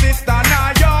big fat sister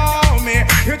Naomi.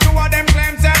 You two of them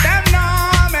claims that them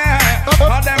know me.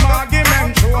 All them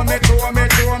argument throw me.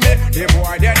 The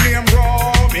boy their name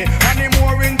Romy and the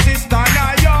more in sister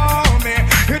Naomi.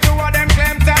 You two of them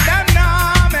claims that them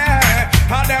know me.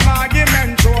 All them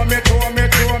argument throw me.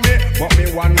 But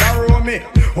me wonder Romy,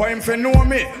 how him fi know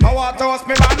me? I want to host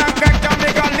me man and beg to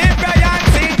me go live behind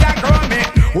seat and grow me.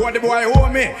 What the boy owe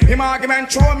me? Him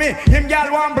argument show me. Him gal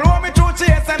want blow me through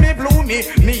chase and me blew me.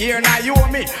 Me here now you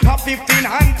owe me. A 15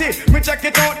 auntie. Me check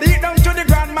it out deep down to the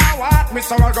grandma what. Me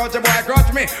sorrow grudge the boy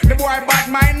grudge me. The boy bad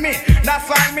mind me. That's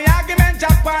why me argument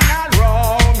Japan all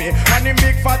row me. And him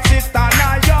big fat sister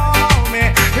now yo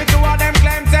me. The two of them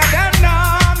claim say them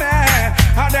know me.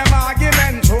 And them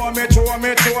argument show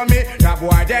me. That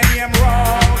boy their name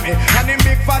row me. And him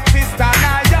big fat sister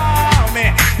now yo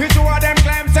me. The two of them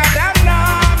claim say them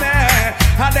know me.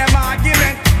 And them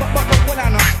argument, but hold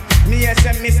on now. Me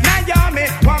SMS Naomi,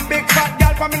 one big fat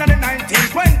girl from in the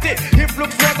 1920. If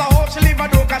looks was a hoe, she live a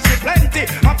do cause she plenty.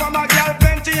 And from a girl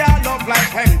plenty, I love like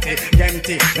empty.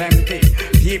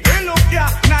 People look ya,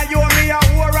 Naomi a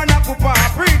whore and a cooper a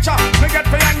preacher. Me get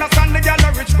to understand the girl a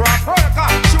rich crop worker.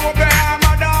 She will be a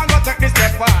mother and go take this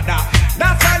step further.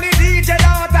 That's all the DJ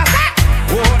out of that.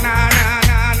 Oh na na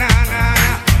na na na.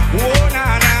 Oh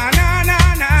na na na na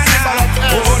na na.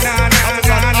 Oh na na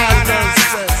na na na.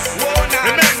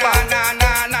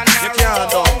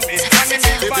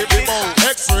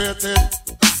 X-rated,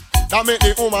 that make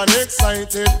the woman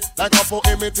excited. Like a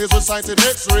poem it is recited,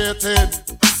 X-rated.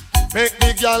 Make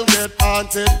the girl get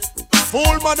haunted.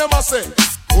 Fool man them a say,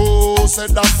 who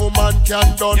said that woman can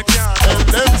done? Tell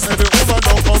them say the woman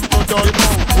don't come to done.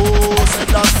 Who said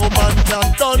that woman can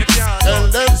done? Tell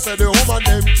them say the woman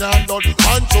them can done.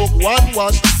 One choke, one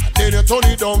wash, then you turn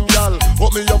it down, girl.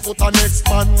 Put me your foot and next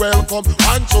man welcome.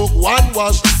 One choke, one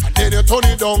wash, then you turn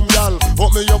it down, girl.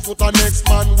 Put me your foot and next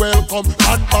man welcome.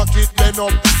 And back it then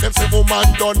up. Them say woman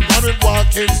done, man with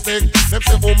walking stick. Them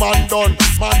say woman done,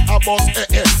 man a boss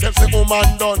Them say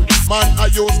woman done, man a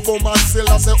use boom and still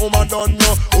I say woman done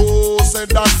no. Who said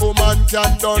that woman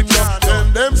can done no? Then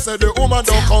them say the woman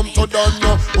don't come to done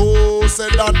no. Who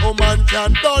said that woman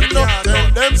can done no?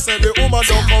 Then them say the woman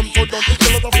don't come to done. It's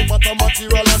a lot of matter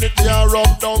material and it can't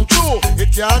rub down too. It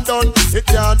can't done.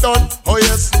 Oh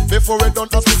yes, before it done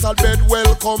hospital bed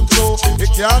welcome to.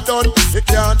 It can't done.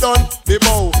 The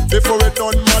bow before it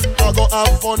done man I go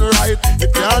have fun right.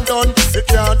 It can't done.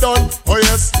 Oh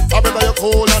yes, I better you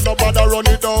cool and nobody run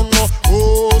it down no.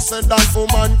 Who said that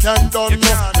woman can done no?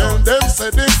 Then them say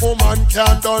the woman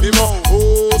can done no.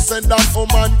 Who said that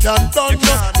woman can done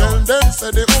no? Then them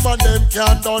say the woman them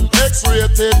can done.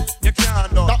 X-rated,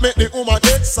 that make the woman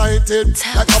excited.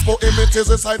 Like a poem it is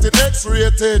recited,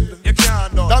 X-rated.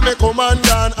 That make woman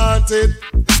gone haunted.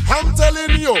 I'm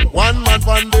telling you, one man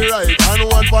on the right and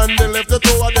one on the left. The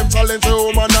two of them challenge the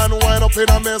woman and wind up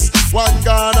in a mess. One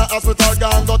gone a hospital,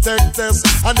 gone go take test.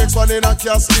 And next one in a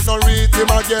casket, no read him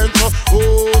again. So,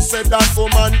 who said that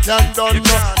woman can done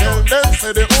no? Tell them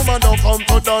say the woman don't come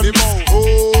to done.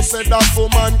 Who said that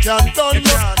woman can done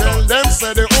no? Tell them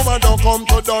say the woman don't come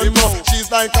to done no.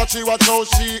 She's like like a tree, watch how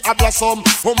she a blossom.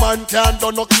 Woman can't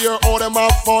done, no care how them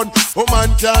have fun. Woman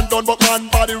can't done, but man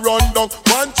body run down.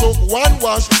 One choke, one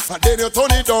wash, and then you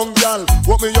turn it down, girl.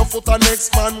 Walk me your foot and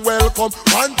next man welcome.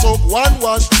 One choke, one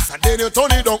wash, and then you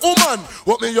turn it down. Woman,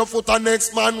 walk me your foot and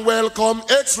next man welcome.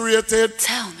 X-rated.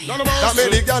 Tell me. That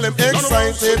made the girl them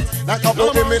excited. Like a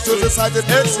boat me to the side, it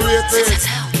X-rated.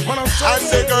 And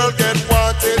the girl get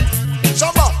wanted.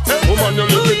 Shabba, hey. Woman, you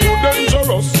living too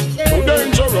dangerous, too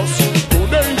dangerous, too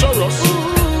dangerous.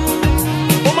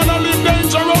 Woman, I live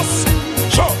dangerous.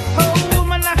 Sure. Oh,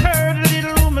 woman, I heard a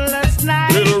little rumor last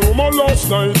night. Little rumor last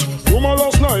night, rumor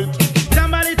last night.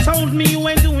 Somebody told me you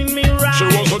ain't doing me right. She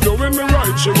wasn't doing me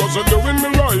right, she wasn't doing me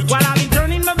right. While I've been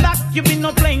turning my back, you've been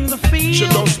not playing the field. She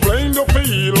just playing the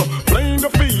field, playing the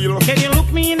field. Can you look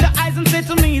me in the eyes and say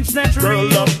to me it's not real? Girl,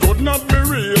 that could not be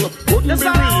real, couldn't That's be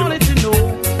all I real. wanted to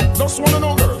know. Just wanna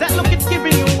know, girl. That look it's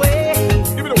giving you away.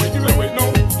 Give it away, give it away, no.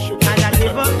 And I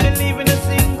never believe in a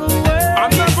single word. I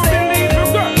never believe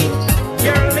in that.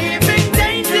 You're living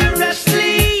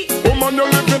dangerously. Woman,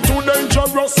 you're living too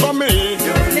dangerous for me.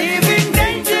 You're living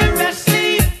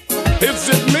dangerously. Is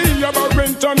it me about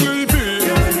rent and leaving?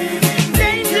 You're living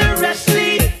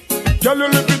dangerously. Girl, you're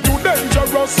living too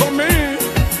dangerous for me.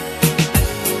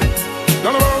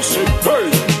 None of our shit, hey.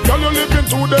 Girl, you're living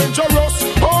too dangerous.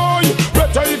 Oh,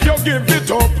 better if you give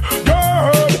it up,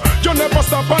 girl. You never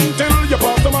stop until you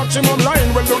pass the maximum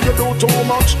line. Well, don't you do too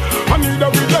much? I need a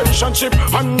relationship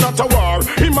and not a war.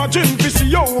 Imagine this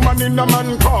woman in a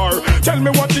man car. Tell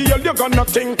me what the hell you gonna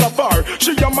think of her.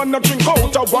 She a man a drink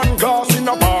out of one glass in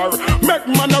a bar. Make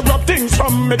man a rub things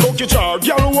from me cookie jar.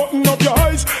 Girl, open up your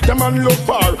eyes, the man look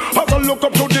far. As I look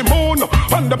up to the moon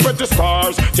and the pretty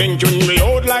stars, thinking me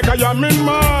out like I am in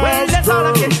Mars. Well, that's all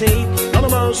I can say. None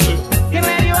of mercy. Can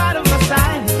let you out of my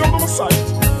sight. Out of my sight.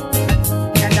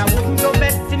 And I wouldn't go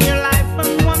bet in your life for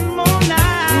one more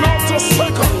night. Not a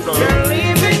second, girl. You're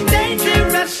living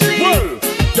dangerously. Well,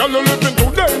 girl, you're living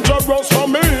too dangerous for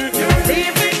me. You're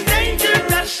living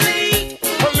dangerously.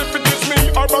 Well, if it is me,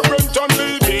 I'm a rent and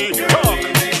leaving. You're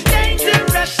living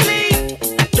dangerously.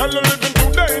 Girl, you're living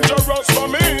too dangerous for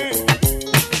me.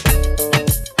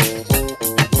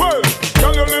 Well,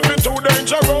 girl, you're living too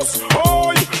dangerous.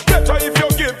 Oh, better if you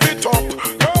give it up,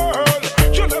 girl.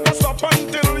 You never stop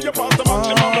until you pass the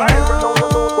maximum line.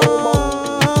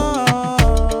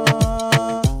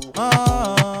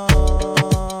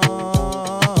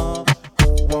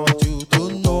 Want you to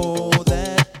know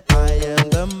that I am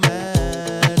the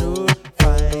man who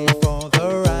fight for the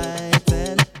right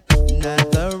and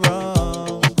not the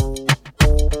wrong.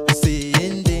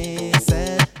 Seeing this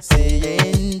and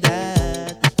seeing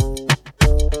that,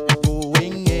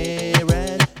 going here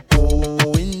and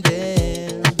going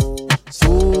there.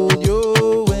 Soon you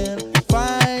will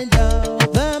find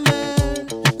out the man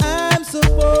I'm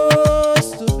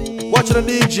supposed to be. Watch the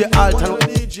DJ Alton.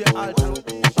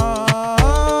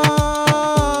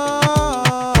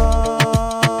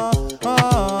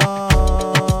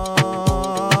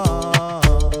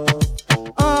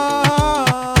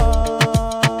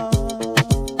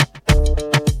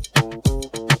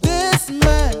 This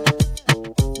man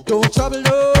don't trouble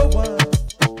no one,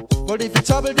 but if you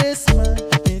trouble this man,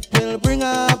 it will bring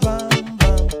a bam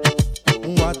bam.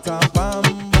 What a bam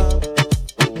bam,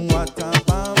 what a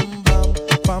bam bam,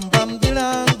 bam bam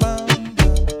dilang bam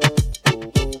bam,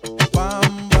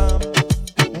 bam bam,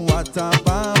 what a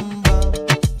bam bam.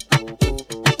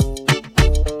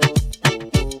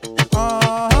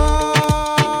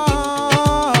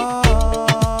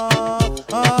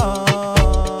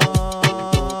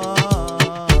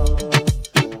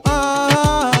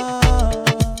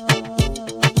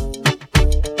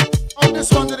 Oh,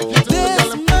 this one dedicated to the girl.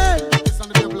 This man This on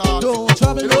the table, Lord. don't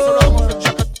trouble You know, so no I'm one, off the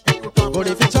jacket. but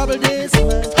if you trouble this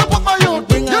man, Step up my youth.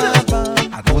 bring Get a it.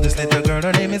 bam. I know this little girl,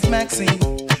 her name is Maxine.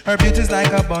 Her beauty's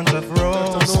like a bunch of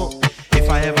roses. If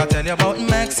I ever tell you about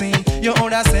Maxine, you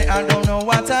older say I don't know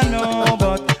what I know,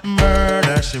 but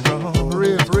murder she wrote.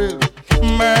 Real, real.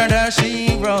 Murder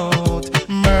she wrote.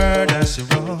 Murder she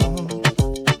wrote.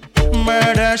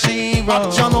 Murder she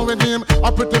wrote. Action with him,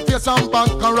 a pretty face and bad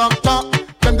character.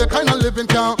 Them the kind of living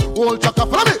can hold chaka.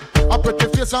 Follow me. A pretty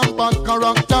face and bad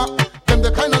character. Them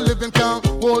the kind of living can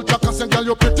hold chaka. Say, girl,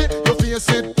 you pretty, your face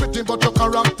it pretty, but your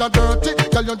character dirty.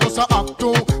 Girl, you just a act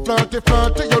too flirty,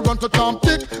 flirty. You run to Tom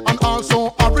Dick and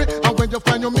also hurry. And when you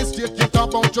find your mistake, you talk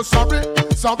about you sorry,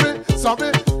 sorry,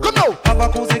 sorry. Come now. Have a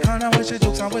cozy corner where she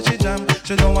jokes and where she jam.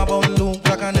 She know about Luke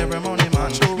Jack and every money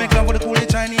man. Make love with the coolie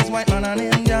Chinese, white man and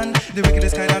Indian. The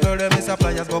wickedest kind of girl that miss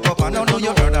suppliers go up and now know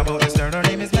you heard about this girl. Her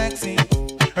name is Maxine.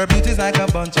 Her beauty's like a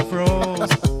bunch of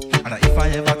roses. And if I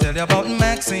ever tell you about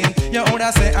Maxine, you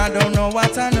woulda say I don't know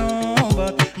what I know,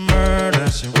 but murder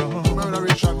she wrote.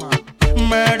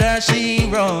 Murder she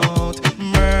wrote.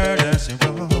 Murder she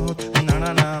wrote.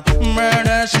 Na.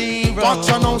 Murder she wrote. Watch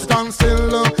your now stand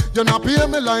still. You not pay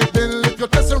me like bill. If you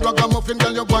test a ragamuffin,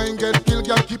 girl, you go and get killed.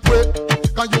 Girl, keep wait.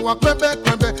 Cause you a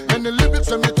crebe. And the lyrics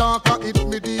when me talk, it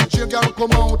me DJ, girl,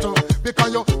 come out.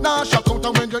 Because you nah shock out.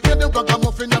 And when you hear the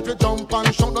ragamuffin, you have to jump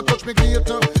and shout. Don't touch me gate.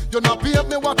 You not pay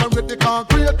me what I read. Because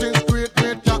great is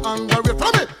great, you underrate.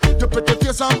 From it, you pretty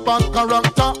face and bad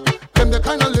character. Them the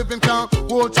kind of living can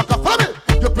hold chaka. From it,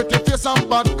 you pretty face and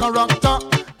bad character.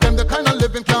 Them the kind of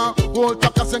living can hold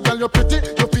chaka. Say girl, you pretty,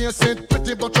 you face it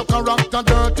pretty, but your character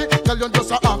dirty. Girl, you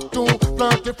just a act too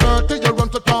flirty. You run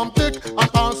to Tom Dick and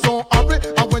also hurry.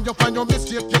 And when you find your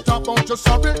mistake, you talk about you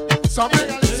sorry.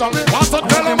 What's the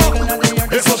dilemma?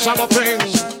 It's a shallow thing.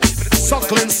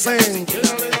 Suckling sing.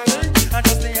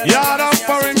 Yard and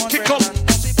foreign kick up.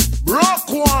 Rock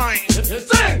wine.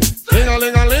 Sing.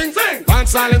 Ding-a-ling-a-ling. Sing.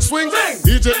 Dance silent swing. Sing.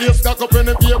 DJ ears stack up in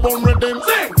the beer bum rhythm.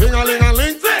 Sing.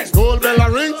 Ding-a-ling-a-ling. Sing. School bell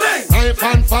a ring. Sing. Knife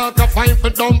and fork a fine for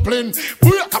dumpling.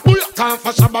 Booyaka. Time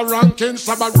for Shabba ranking.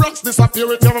 Shabba rocks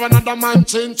disappear if you have another man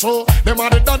change. So them are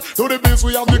the done to the biz.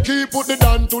 We have the key. Put the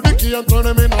down to the key and turn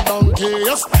them in a donkey.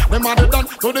 Yes. Them are the done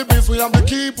to the biz. We have the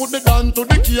key. Put the down to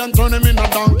the key and turn them in a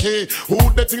donkey. Who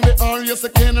they think they are? Yes, they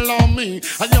can't allow me.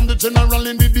 I am the general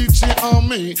in the DJ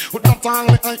army. With not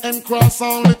only I and cross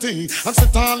all the T. And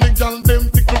sit all the gal them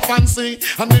tickle fancy.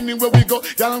 And anywhere we go,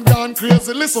 gal gone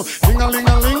crazy. Listen,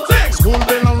 ding-a-ling-a-ling. School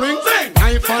bell a ring.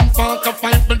 Knife and fork a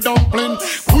fight for dumpling.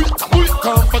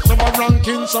 Come for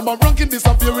Shabba ranking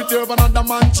disappear with you another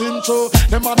man chin. So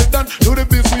them are the done to the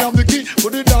biz. We have the key.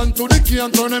 Put it down to the key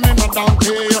and turn them in a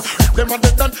donkey. Them are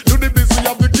the done to the biz. We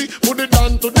have the key. Put it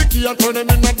down to the key and turn them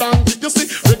in a donkey. You see,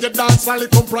 reggae dance all it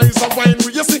comprise of wine.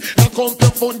 You see, now come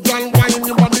your phone, girl, wine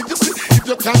your money. You see, if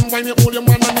you can wine, you hold your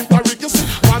man and interrogate. You see,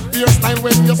 what beer style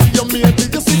when you see your mate.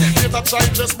 You see, get a try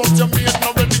just but your mate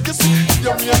not ready. You see,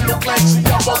 your mate look like she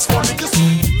a box money. You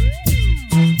see.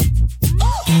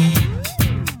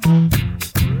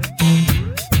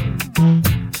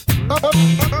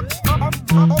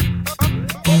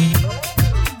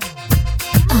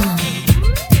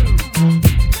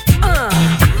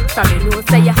 From you know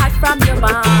say you hot from your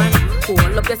band.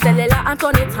 Hold up your cellular and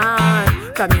turn it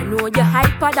on. From you know you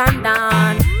hyper than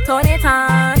Dan. Turn it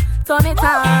on.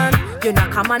 You know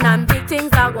come on and big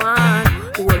things are gone.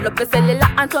 Hold up your cellular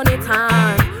and turn it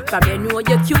on. From you know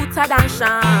you're cuter than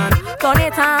Sean. Turn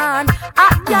it on.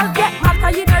 Y'all get mad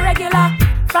cause you no regular.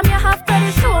 From your half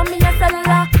credit show me your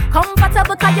cellular.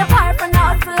 Comfortable cause you're far from the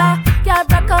hustler. Y'all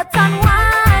break out and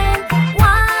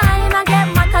wine and get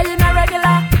mad cause you no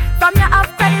regular. From your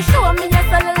half credit show me your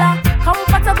cellular.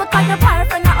 Comfortable cause you're far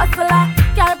from the hustler.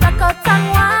 Y'all break out and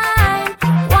wine.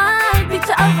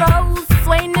 Picture a rose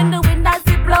swaying in the wind as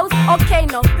it blows. Okay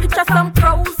no, picture some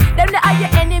crows. Them they are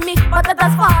your enemy, but that's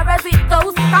as far as it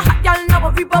goes. Y'all know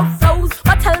what we both flows.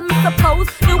 But tell me suppose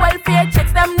the welfare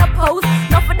checks them no pose.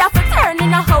 No for that for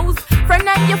turning a hose. Friend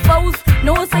and your foes.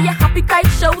 No so your happy kite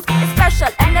shows. It's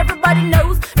special and everybody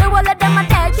knows. The whole of them are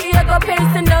dead, you go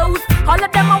pierce the nose. All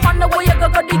of them I wonder where you go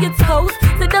do your toes.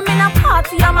 See them in a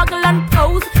party, I'm a girl and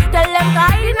pose. Tell them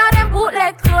guys, you know them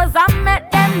bootleg clothes. I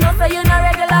met them, no so you no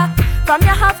regular. From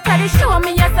your half credit, show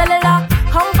me your cellular.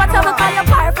 Comfortable cause you're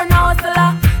far from the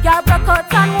hustler. You're broke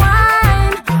out and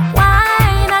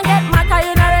wine and get mad cause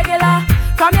you no regular.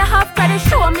 From your half credit,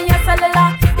 show me your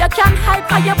cellular. You can't hype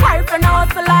cause you're far from the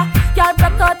hustler. You're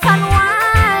broke out and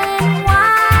wine.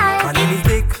 My name is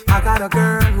Dick, I got a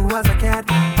girl who was a cat,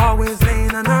 always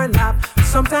laying on her lap.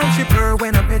 Sometimes she purr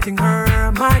when I'm petting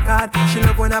her. My God, she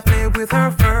love when I play with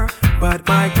her fur. But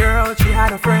my girl, she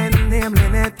had a friend named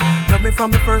Lynette. Loved me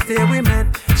from the first day we met.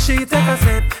 She take a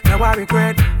sip, now I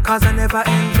regret, cause I never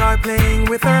enjoy playing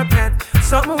with her pet.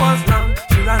 Something was wrong,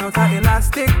 she ran out her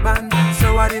elastic band,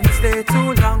 so I didn't stay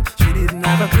too long. She didn't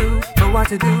have a clue for what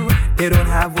to do. They don't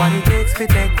have what it takes to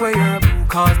take away your boo,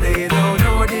 cause they don't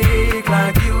know Dick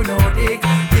like you know Dick.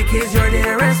 Dick is your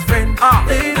dearest friend.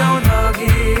 They don't hug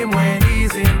him when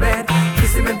he's in bed,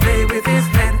 kiss him and play with his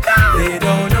head. They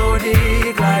don't know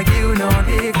Dick like you know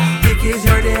Dick. Dick is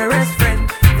your dearest friend.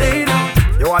 They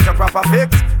don't. You want your proper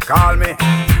fix? Call me.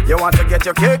 You want to get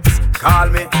your kicks? Call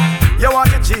me. You want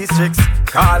your cheese chicks?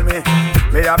 Call me.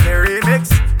 Me have the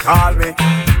remix? Call me.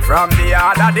 From the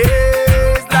other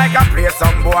days, like I play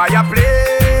some boy I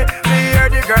play. Me hear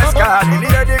the girls calling,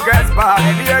 hear the girls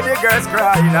bawling, hear the girls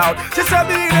crying out. She said,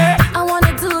 I want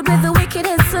a dude with the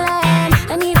wickedest slang.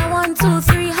 I need a 1, 2,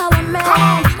 3, how a man.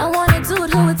 I want a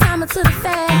dude who would time it to the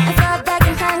fan. I thought back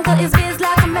and tangle his biz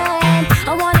like a man.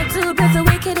 I want a dude with the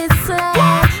wickedest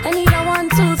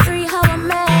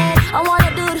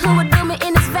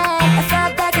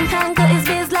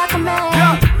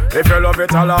love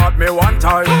it, allot me one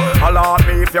time. Allot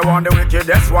me if you want the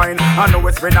wickedest wine. I know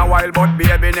it's been a while, but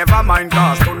baby, never mind.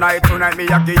 Cause tonight me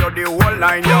I give you the whole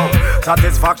line, yo.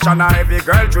 Satisfaction a every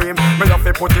girl dream. Me love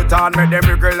to put it on, make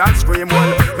them girl and scream.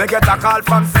 Well, me get a call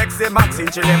from sexy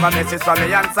Maxine. She never messes for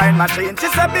me and sign machine. She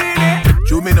say, Beanie.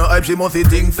 True me no hype, she must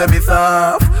think say me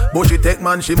soft. But she take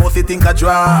man, she must think a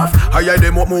draft. Higher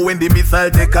them up more when the missile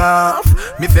take off.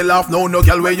 Me say laugh, no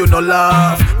girl where you no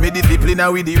laugh. Me discipline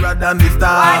her with the rod and the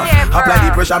staff. Apply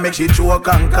the pressure, make she choke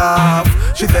and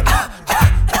cough. She say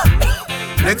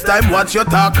next time watch your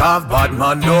talk off. Bad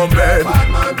man don't beg.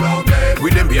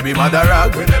 With them baby mother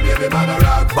rag.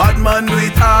 Bad man do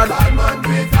it hard.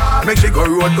 Make she go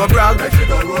road go brag.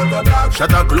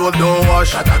 Shut her clothes don't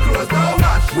wash.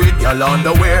 With girl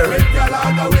underwear.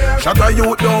 Shut her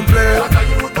youth don't play.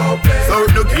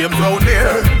 Serve the games round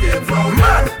there.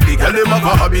 Man, the girl them have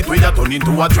a habit where you turn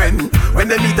into a trend. When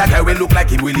they meet a guy we look like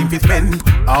him willing to spend.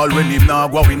 All when him now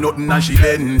go with nothing and she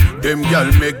bend. Them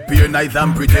girl make peer nice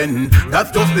and pretend.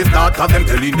 That's just the start of them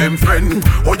telling them friend.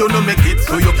 Oh you no make it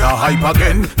so you can hype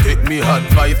again. Take me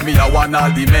advice, me I want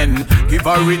all the men. Give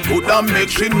her it good and make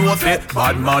she know say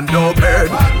bad man don't beg.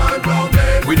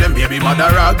 With them baby mother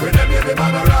rag.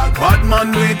 Bad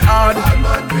man do it hard.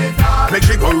 Make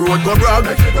she go road go brag.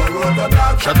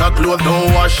 Shut her clothes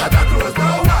don't wash.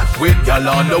 With girl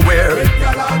underwear.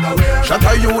 Shut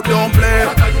her youth don't play.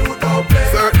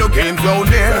 Certain games down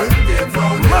there.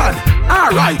 Man,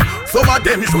 alright. Some of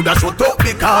them shoulda shut up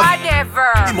because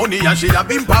whatever. The money and she have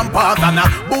been pampered and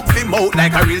books him out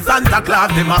like a real Santa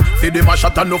Claus. Them say them a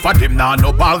shut enough of them now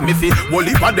no balls me see. Whole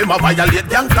heap of them a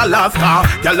violate gangsta laws car.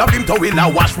 Girl love him to will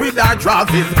a wash with her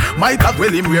dresses. Might as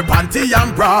well him wear panty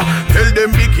and bra. Tell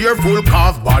them be careful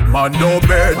cause bad man no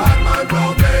bed.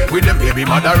 With them baby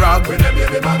mother rag.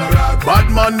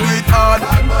 Bad man do it hard.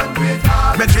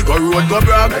 Make she go road go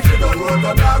brag.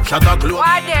 Shut her clothes.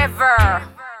 Whatever.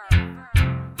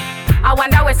 I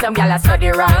wonder where some gyal a study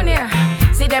round here.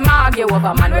 See them argue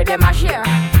over man where them a share.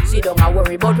 See don't a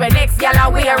worry about when next gyal a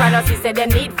wear. And us see say they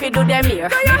need fi do them here.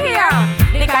 Do you hear?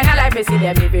 The kind of life me see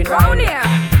them living round here.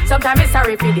 Sometimes it's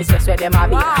sorry for this just where them a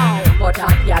be. But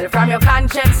hot gyal from your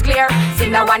conscience clear.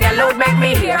 Sing the one you load make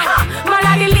me hear. Man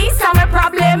a the least of my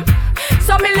problem.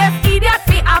 So me left idiot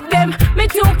fi have them. Me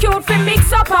too cute fi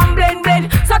mix up and blend.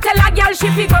 So tell a girl she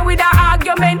fi go with her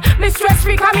argument. Me stress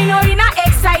free cause me know in a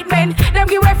excitement. Them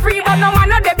give away free but no man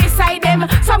no dey beside them.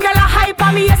 Some girl a hype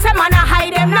on me, yes a man a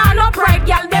hide them. Nah no pride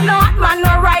girl, them no hot man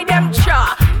no ride them.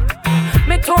 Cha.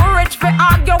 Me too rich fi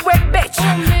argue with bitch.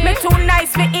 Me too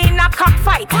nice fi in a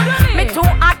cockfight. Me too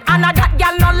hot and a that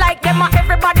girl no like them.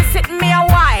 Everybody sitting me a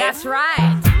while. That's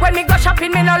right. When me go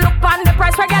shopping, me no look on the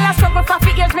price. Where girl a struggle for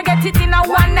 5 years, me get it in a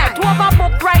one night.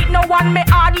 Overbook right, no one me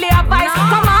hardly advise.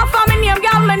 Come on for me name,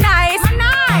 girl, me nice.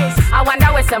 I wonder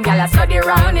where some girl a study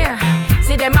round here.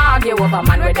 See them argue over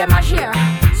man where them a share.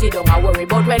 See don't a worry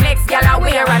about when next girl a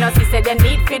wear. And us say they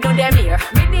need fi do them here.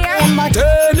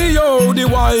 Anyhow the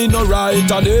wine no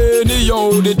right and anyhow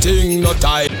the thing no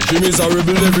tight. She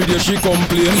miserable every day she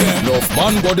complain. Enough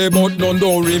man go there but none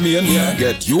don't remain.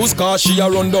 Get used cause she a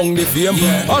run down the fame.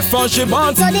 At first she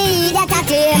born so the idiot a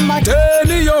claim. But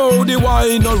anyhow the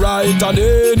wine no right and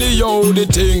anyhow the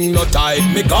thing no tight.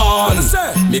 Me gone,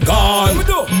 me gone,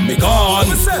 me gone,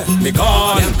 me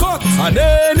gone. And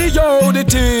anyhow the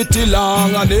titty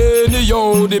long and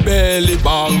anyhow the belly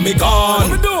bang. Me gone,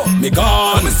 me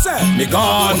gone, me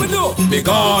gone, me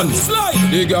gone.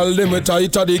 The girl them we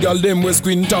tight, the girl them we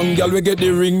squint, and girl we get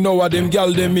the ring now. Them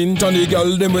girl them int, and the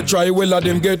girl them we try well,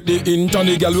 them get the int, and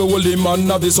the girl we hold the man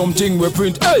have the something we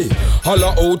print. Hey, holla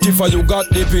out if you got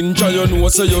the pinch, and you know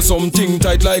say you something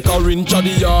tight like a wrench.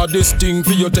 The hardest thing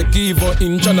for you take even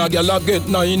inch, and a girl a get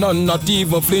 9 and not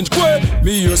even flinch.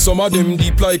 Me hear some of them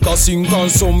deep like a sink, and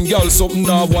some girl something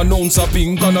now 1 ounce of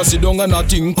pink, and I sit down and I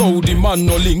think how the man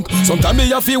no link. Sometimes me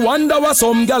have to wonder what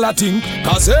some girl a think.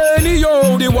 Cause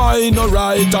anyhow the wine no right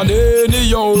and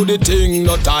anyhow the thing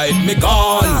no tight. Me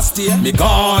gone, me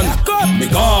gone, me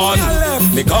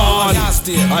gone, me gone.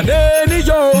 And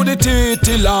anyhow the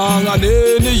titty long and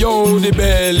anyhow the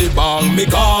belly bang. Me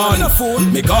gone,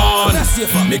 me gone,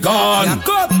 me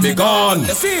gone, me gone.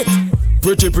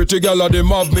 Pretty gal them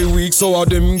have me weak, so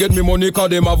them get me money cause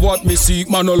them have what me seek.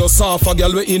 Man all a soft a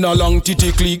gal we in a long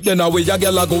titty clique, then away a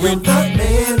gal a go in. That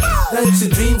man that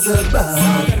your dreams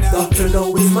about. Doctor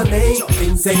know is my name,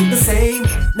 things ain't the same.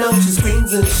 Now she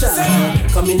screams and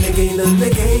shouts, coming again and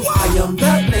again. I am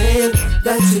that man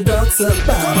that your dog's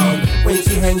about. When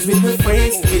she hangs with her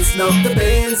friends, it's not the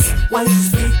bands. Why she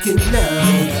speaking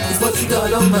now? It's what she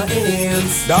got on my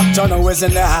hands. Doctor know is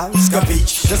in the house,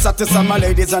 capiche. Just satisfy my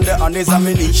ladies and the honeys a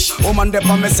me niche. Woman dep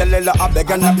on me cellular, I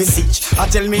beg and I beseech. I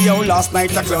tell me yo last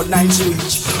night a cloud 9 she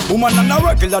reach. Woman on a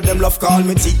regular, them love call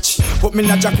me teach. Put me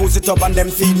in a jacuzzi tub and them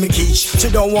feed me quiche. She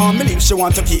don't want me leave, she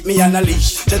want to keep me on a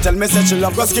leash. She tell me say she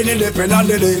love go skinny dipping on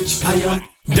the ditch.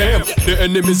 Damn, the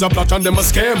enemies are plot and them a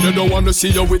scam. They don't want to see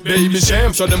you with baby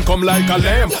sham, so them come like a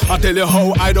lamb. I tell you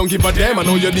how I don't give a damn. I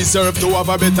know you deserve to have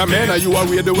a better man. Are you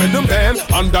aware the wedding band?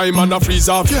 And diamond a freeze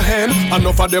off your hand.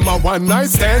 Enough of them a one night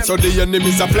stand, so the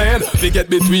enemies are plan. They get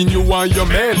between you and your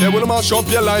man. They will mash up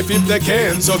your life if they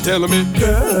can. So tell me,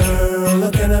 girl,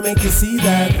 how can I make you see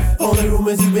that? All the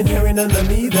rumors you've been hearing under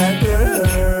me, that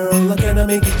girl, how can I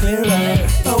make it clearer?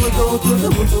 I will go through the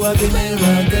moon to a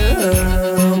mirror,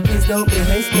 girl. Please don't be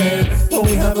hasty. What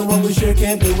we have and what we share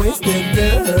can't be wasted,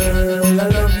 girl. I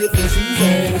love you for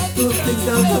she's put things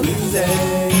down for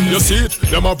easy. you see it,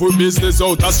 them a put business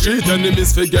out the street.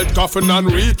 Enemies forget coffin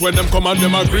and read. When them come and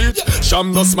them a greet,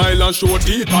 sham no smile and show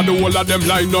teeth. And the whole of them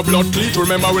line no blood cleat.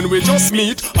 Remember when we just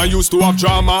meet, I used to have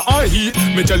drama and heat.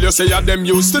 Me tell you say ya them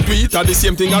used to tweet, and the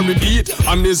same thing I repeat.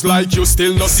 And it's like you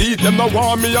still no see it. Them no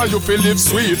want me and you feel live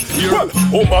sweet. Here, well,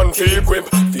 woman feel grip,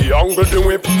 the angle the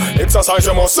whip. Exercise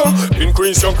your muscle,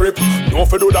 increase your grip. Don't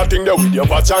for do that thing there with your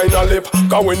vagina lip.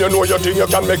 Cause when you know your thing you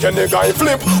can make any guy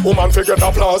flip. Woman figure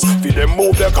applause, feed them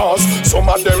move their cars. Some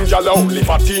of them gal only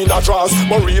for teen a trust.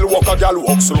 But real walker gal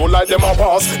walk slow like them a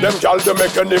pass. Them gal they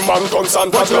make any man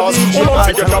constant at last. Woman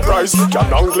figure the price,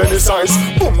 can angle any size.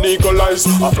 Boom legalize,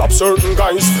 a flap certain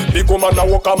guys. Big woman a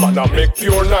walk a man a make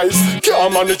pure nice.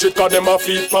 Can't manage it cause them a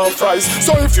feed pan fries.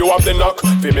 So if you have the knock,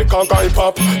 fi make a guy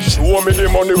pop. Show me the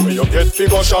money where you get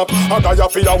figure shop. A guy a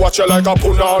fi a watch you like a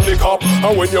puna on the cop.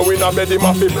 And when you in a bed him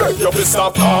a fi break you fi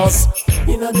stop cause.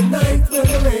 In the night when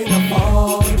the rain a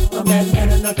fall, a man head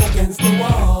and knock against the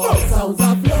wall. Sounds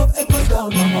of love echoes down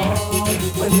the hall.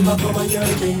 When him a come and hear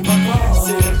him a call.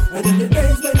 And in the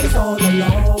days when he's all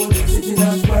alone, sitting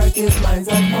at work his mind's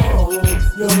at home.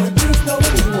 You're a beast now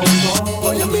when you won't go.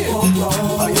 Oh you mean?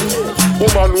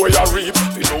 Woman where you reap,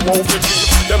 you know how to keep.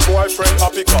 Them boyfriend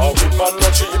happy cause good man no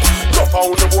cheap. No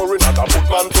found the worry not a put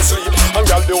man to sleep. And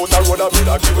gal they out a road a bit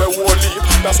a give a whole leap.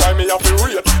 That's why me have to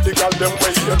rate the gal them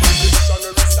way here.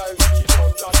 Dictionary style keep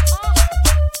on that.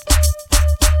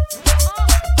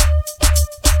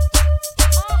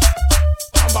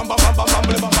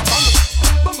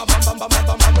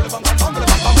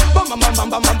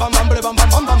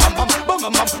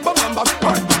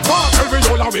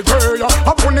 We girl,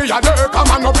 a funny a day, come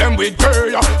on up them with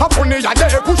girl. A funny a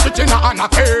day, push it in a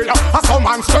anarchy. A some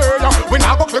man stir, we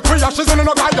now go click with she's in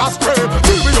no guy just spray.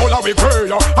 We all we girl,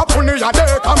 a funny a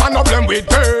day, come on up them with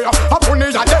girl. A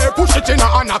funny a day, push it in a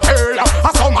anarchy.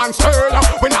 A some man stir,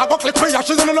 we now go click with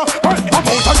she's in no. I'm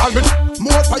out of time.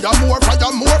 More fire, more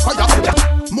fire, more fire.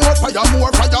 More fire,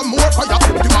 more fire, more fire.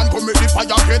 The man come with the fire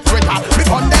get wetter. Me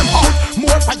burn them out.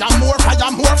 More fire, more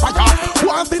fire, more fire.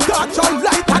 Want the touch on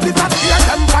light and it has fear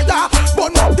them fire. But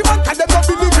now the man can them not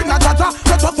believe in a jaja.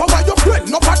 Not just for why you friend,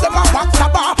 no for them a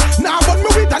backstabber. Now burn me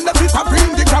with and the sister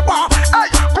bring the grabber.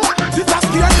 Hey, good, this has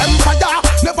fear them fire.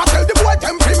 Never tell the boy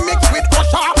them to mix with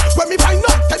Usher. When me find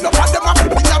out, ten of them a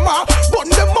put them a. Burn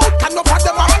them out, ten of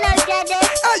them a.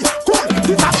 Hey, good,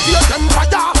 this has fear them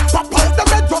fire. Pop out them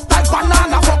head just like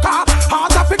banana fucker.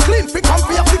 Hard to clean, fi come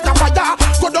fi a fit a fire.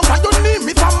 Go down by your knee,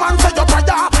 me some man say your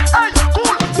prayer. Hey,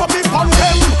 cool, so me burn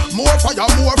them. More fire,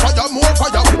 more fire, more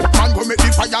fire. Man go make the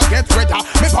fire get redder.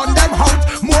 Me burn them out.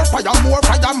 More fire, more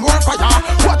fire, more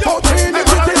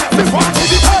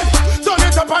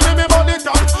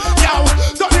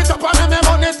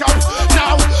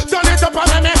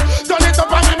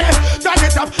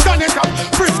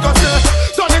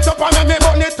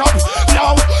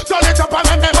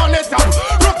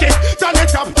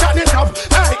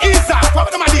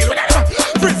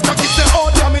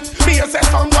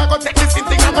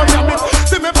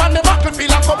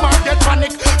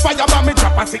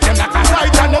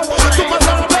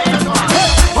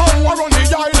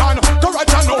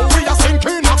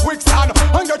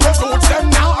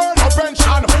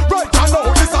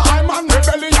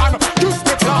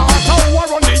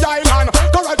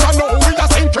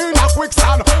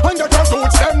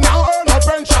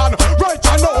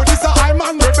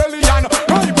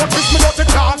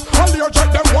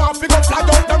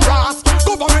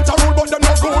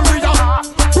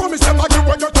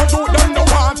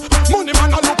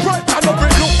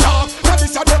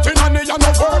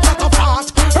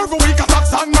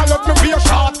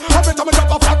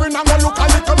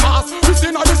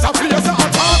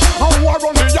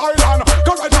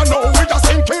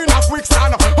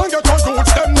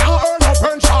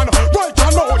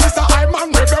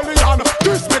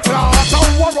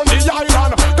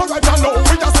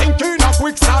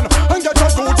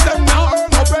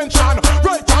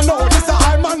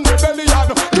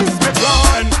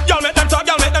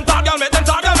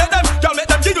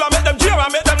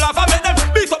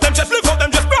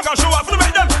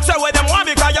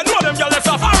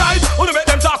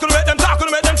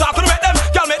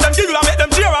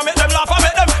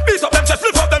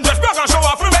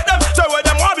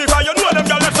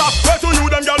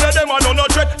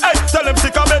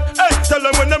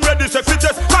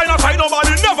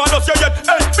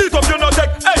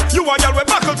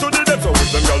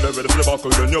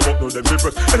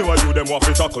press. Anyway, you them want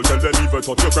to tackle, tell them even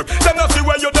touch your crap. Them not see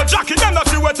where you the jockey, them not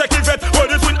see where take it vet. Where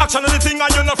this win action and the thing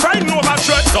and you not frightened no bad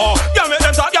threat. So, y'all make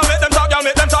them talk, y'all make them talk, y'all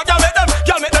make them talk, y'all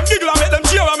make them giggle, I make them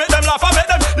cheer, I make them laugh, I make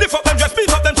them lift up them chest,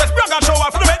 beat up them chest, brag and show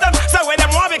off, I make them say where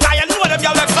them want because you know them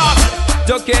y'all left off.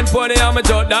 Joke and pony, I'm a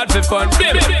joke that for fun.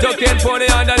 Joke and pony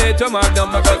underneath to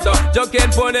magnum, because so. Joke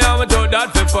and pony, I'm a joke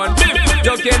that for fun.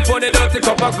 Joke and pony, dirty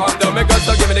cup of condom, because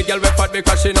so give me the girl with fat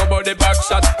because she know about the back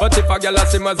shot. But if a girl a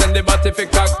simmers in the body fi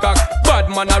cock. Bad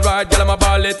man a ride, girl I'm a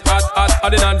ball it hot. I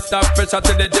the non-stop pressure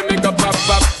to the gym, make up pop.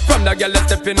 From the girl a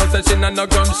stepping out, so she not no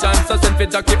gumption. So send fi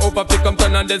jockey over fi come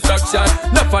turn on destruction.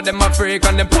 Enough of them a freak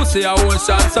and them pussy a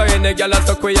ocean. So any girl a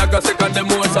suck we a go sick on the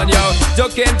motion, yo.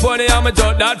 Joke and pony, I'm a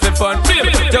joke that for fun.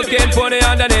 Joke and pony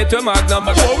underneath to magnum.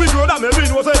 Oh, we grow that maybe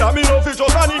no say that me no fit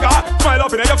just a nigga. Smile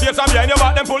up in your face and behind your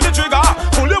back, them pull the trigger.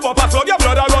 Pull your bumper, slug your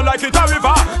blood, I run like it a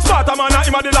river. Smarter man,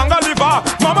 him a the longer liver.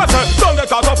 Mama say, don't get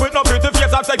caught up with no pretty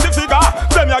face and sexy figure.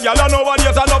 Them your girl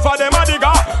nowadays enough of them a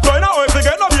digger. Don't know if you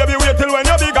get no baby, wait till when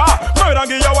you're bigger. Murder and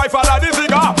give your wife a lot of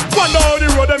figure. One down the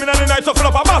road, them in the night, so full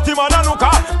up a batty man and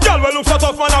hooker. Girl will look so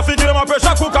tough, man, I figure them a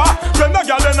pressure cooker. Them the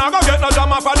girl, they not go get no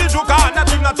jam off of the juker.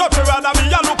 Nothing not touch me, rather be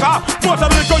a looker. Most of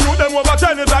the little youth, them over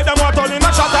Chinese like them want turn in a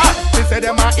shutter. They say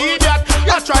them a idiot.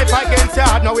 You try fight against your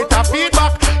heart, now it a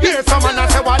feedback. Hear someone and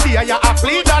say, what dear, you a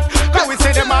plead that. Cause we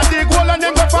say them a dig hole and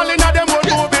them go fall in a them won't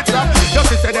move it up. Just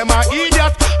say them a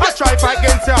idiot. I try fight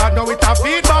against your heart, now it a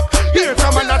feedback. Hear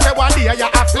someone and say, what dear, you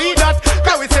a plead that.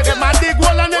 Cause we say them a dig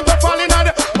hole and them go fall in a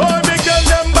them. Oh, me kill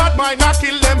them, bad mind, not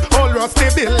kill them. All rusty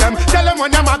bill them. Tell them when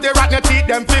them have the rotten teeth,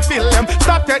 them fi fill them.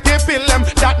 Stop take the pill them,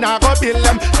 that now go bill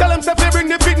them. Tell them say fi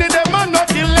bring the picnic, them and not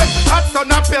kill them. Hot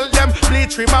sun a pill them,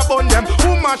 bleach trim a bun them.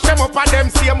 Who mash them up and them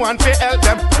same one fi help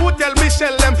them. Who tell me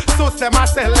shell them, so them a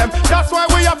sell them. That's why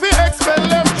we have to expel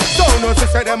them. Don't know to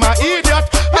say them a idiot.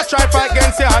 I try fight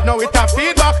against you, now it a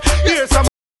feedback. Here's some